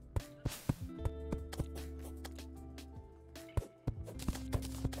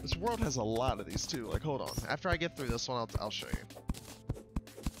 This world has a lot of these too. Like, hold on. After I get through this one, I'll show you.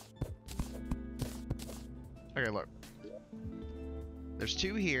 Okay, look. There's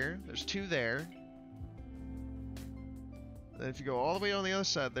 2 here. There's 2 there. Then if you go all the way on the other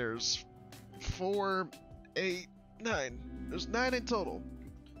side, there's 4, 8, 9. There's 9 in total.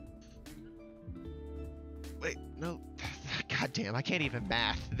 Wait, no. God damn, I can't even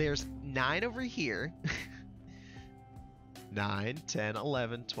math. There's 9 over here. 9, 10,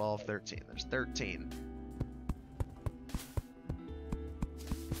 11, 12, 13. There's 13.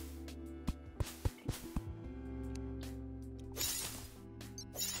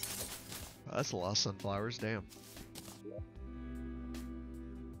 Oh, that's a lot of sunflowers, damn.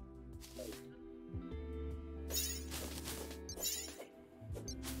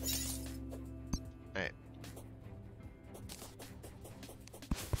 Alright.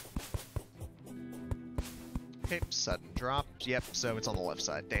 Okay, sudden drop. Yep, so it's on the left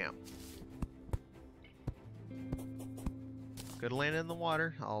side. Damn. Could land in the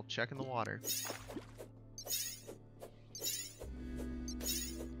water. I'll check in the water.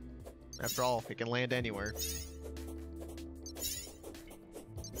 After all, it can land anywhere.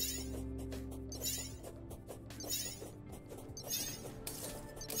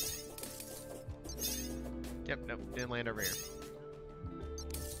 Yep, nope, didn't land over here.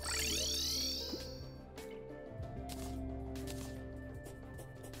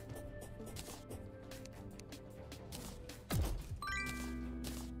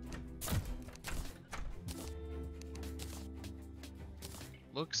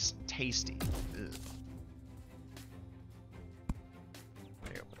 Looks tasty. Ugh.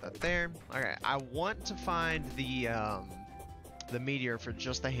 There you go, put that there. Okay, I want to find the meteor for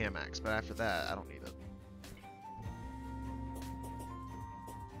just the hammocks, but after that, I don't need it.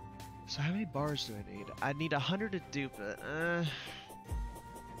 So how many bars do I need? I need 100 to dupe it. I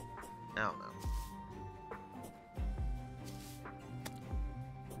don't know.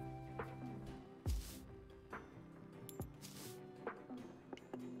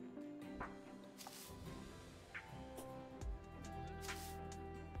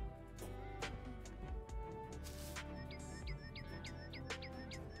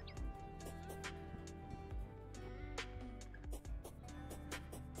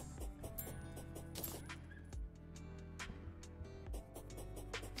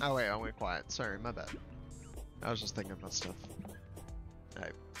 Oh wait, I went quiet. Sorry, my bad. I was just thinking about stuff.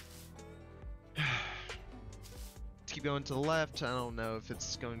 Alright. Keep going to the left. I don't know if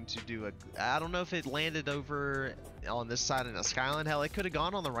it's going to do a... I don't know if it landed over on this side in a skyline. Hell, it could have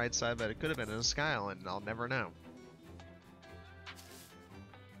gone on the right side, but it could have been in a skyline. I'll never know.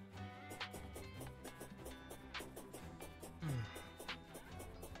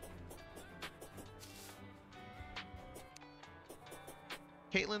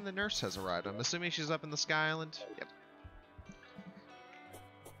 Caitlin the nurse has arrived. I'm assuming she's up in the Sky Island. Yep.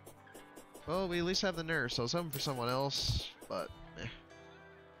 Well, we at least have the nurse. I was hoping for someone else, but eh.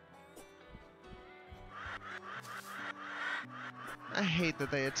 I hate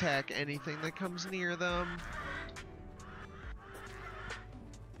that they attack anything that comes near them.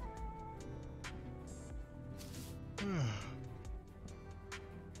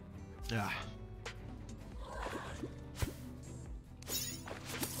 Ah.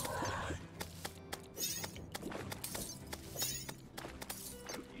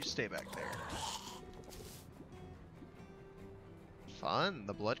 Stay back there. Fun,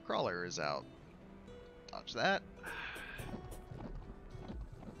 the blood crawler is out. Dodge that.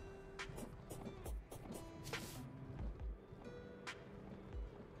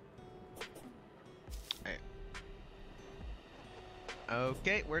 Hey.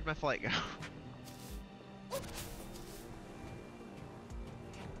 Okay, where'd my flight go?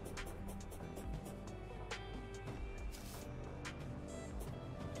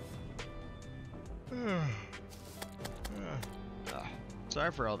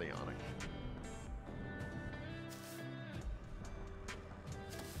 Sorry for all the yawning.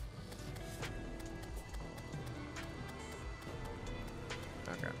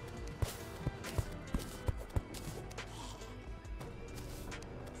 Okay.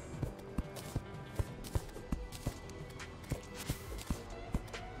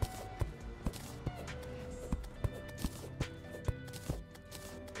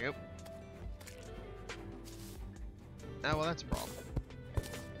 Yep. Oh, well, that's a problem.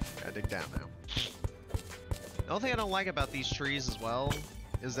 Gotta dig down now. The only thing I don't like about these trees as well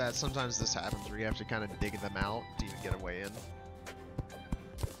is that sometimes this happens where you have to kind of dig them out to even get a way in.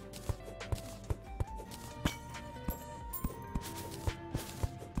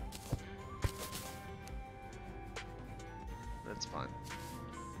 That's fine.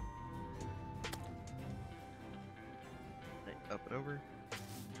 Right, up and over.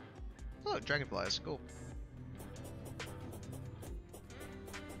 Oh, dragonflies, cool.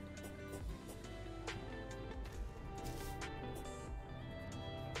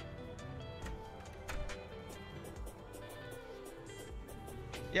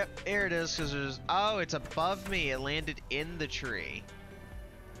 Yep, here it is, because there's... Oh, it's above me. It landed in the tree.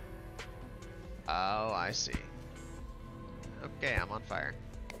 Oh, I see. Okay, I'm on fire.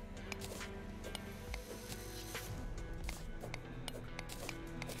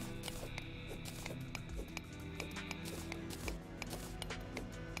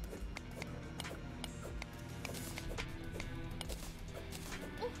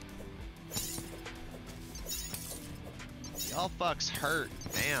 Y'all fucks hurt.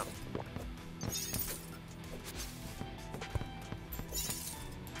 Damn.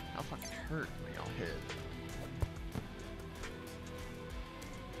 Y'all fucking hurt when y'all hit.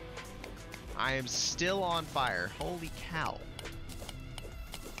 I am still on fire. Holy cow.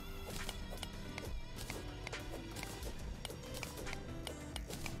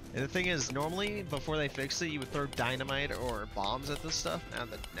 And the thing is, normally, before they fixed it, you would throw dynamite or bombs at this stuff. Now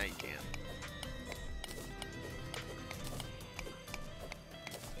you can't.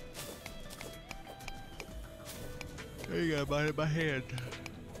 There you go, mine in my hand.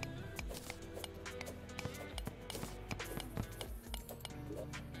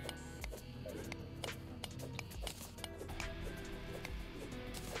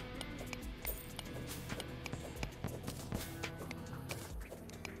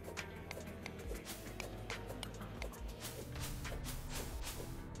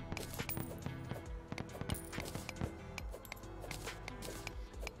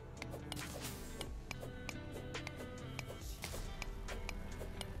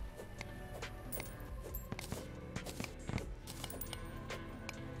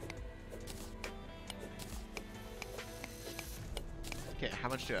 Okay, how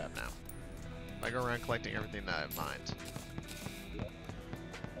much do I have now? If I go around collecting everything that I have mined.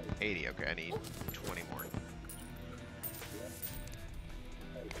 80, okay, I need 20 more.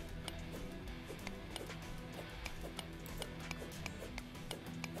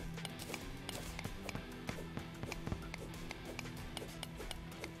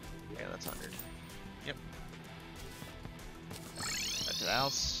 Okay, that's 100. Yep. Back to the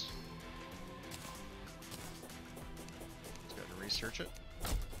house. Research it.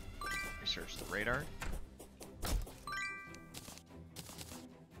 Research the radar.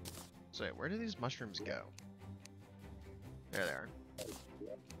 So wait, where do these mushrooms go? There they are.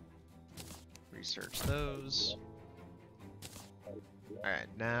 Research those. Alright,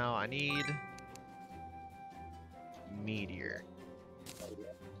 now I need meteor.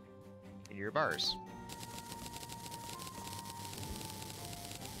 Meteor bars.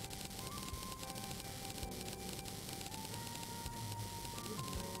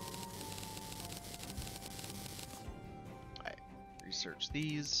 Research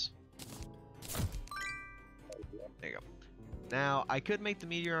these. There you go. Now, I could make the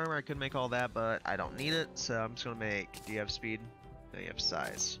meteor armor, I could make all that, but I don't need it, so I'm just gonna make... Do you have speed? No, you have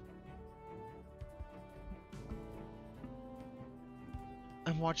size.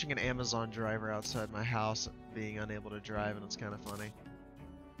 I'm watching an Amazon driver outside my house being unable to drive, and it's kind of funny.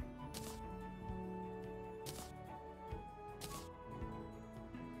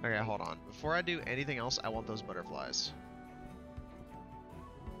 Okay, hold on. Before I do anything else, I want those butterflies.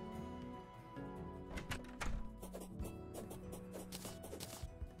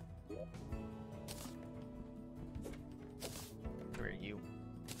 Where are you?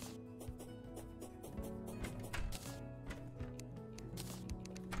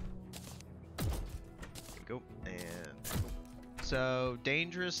 There you go. And so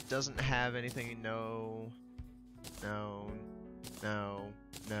dangerous doesn't have anything. No. No. No.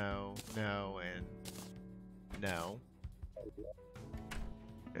 no, no, and no.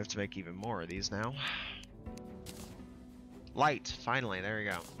 We have to make even more of these now. Light, finally, there we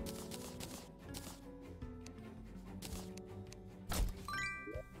go.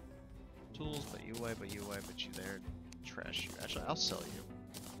 Tools, but you away, but you away, but you there. Trash you. Actually, I'll sell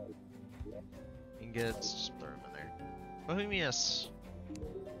you. Ingots, just throw them in there. Bohemius,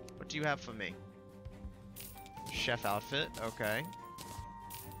 what do you have for me? Chef outfit, okay.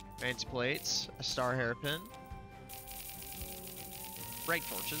 Fancy plates, a star hairpin. Bright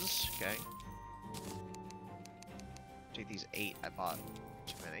torches, okay. Take these 8 I bought.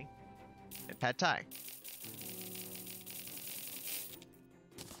 Too many. And pad thai.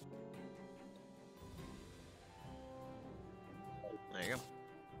 There you go.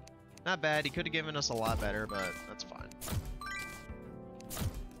 Not bad. He could have given us a lot better, but that's fine.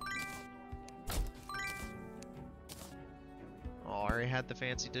 Oh, I already had the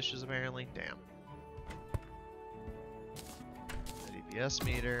fancy dishes apparently. Damn. The DPS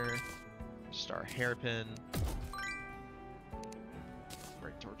meter. Star hairpin.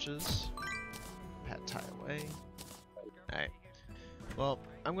 Bright torches. Pad thai away. Alright. Well,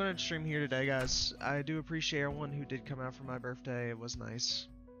 I'm gonna stream here today, guys. I do appreciate everyone who did come out for my birthday. It was nice.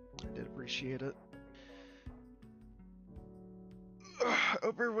 I did appreciate it.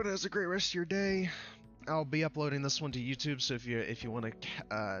 Hope everyone has a great rest of your day. I'll be uploading this one to YouTube, so if you want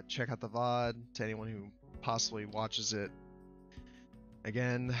to check out the VOD, to anyone who possibly watches it,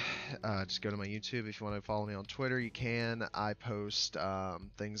 again, just go to my YouTube. If you want to follow me on Twitter, you can. I post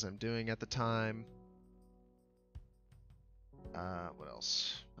things I'm doing at the time. What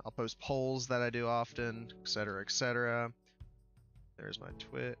else? I'll post polls that I do often, etc., etc. There's my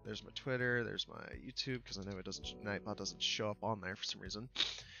Twitter, there's my YouTube, because I know Nightbot doesn't show up on there for some reason.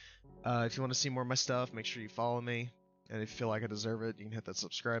 If you want to see more of my stuff, make sure you follow me. And if you feel like I deserve it, you can hit that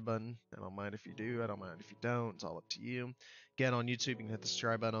subscribe button. I don't mind if you do, I don't mind if you don't, it's all up to you. Again, on YouTube, you can hit the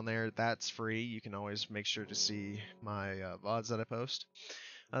subscribe button on there. That's free. You can always make sure to see my VODs that I post.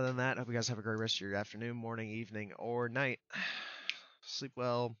 Other than that, I hope you guys have a great rest of your afternoon, morning, evening, or night. Sleep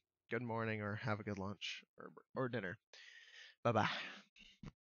well, good morning, or have a good lunch or dinner. Bye-bye.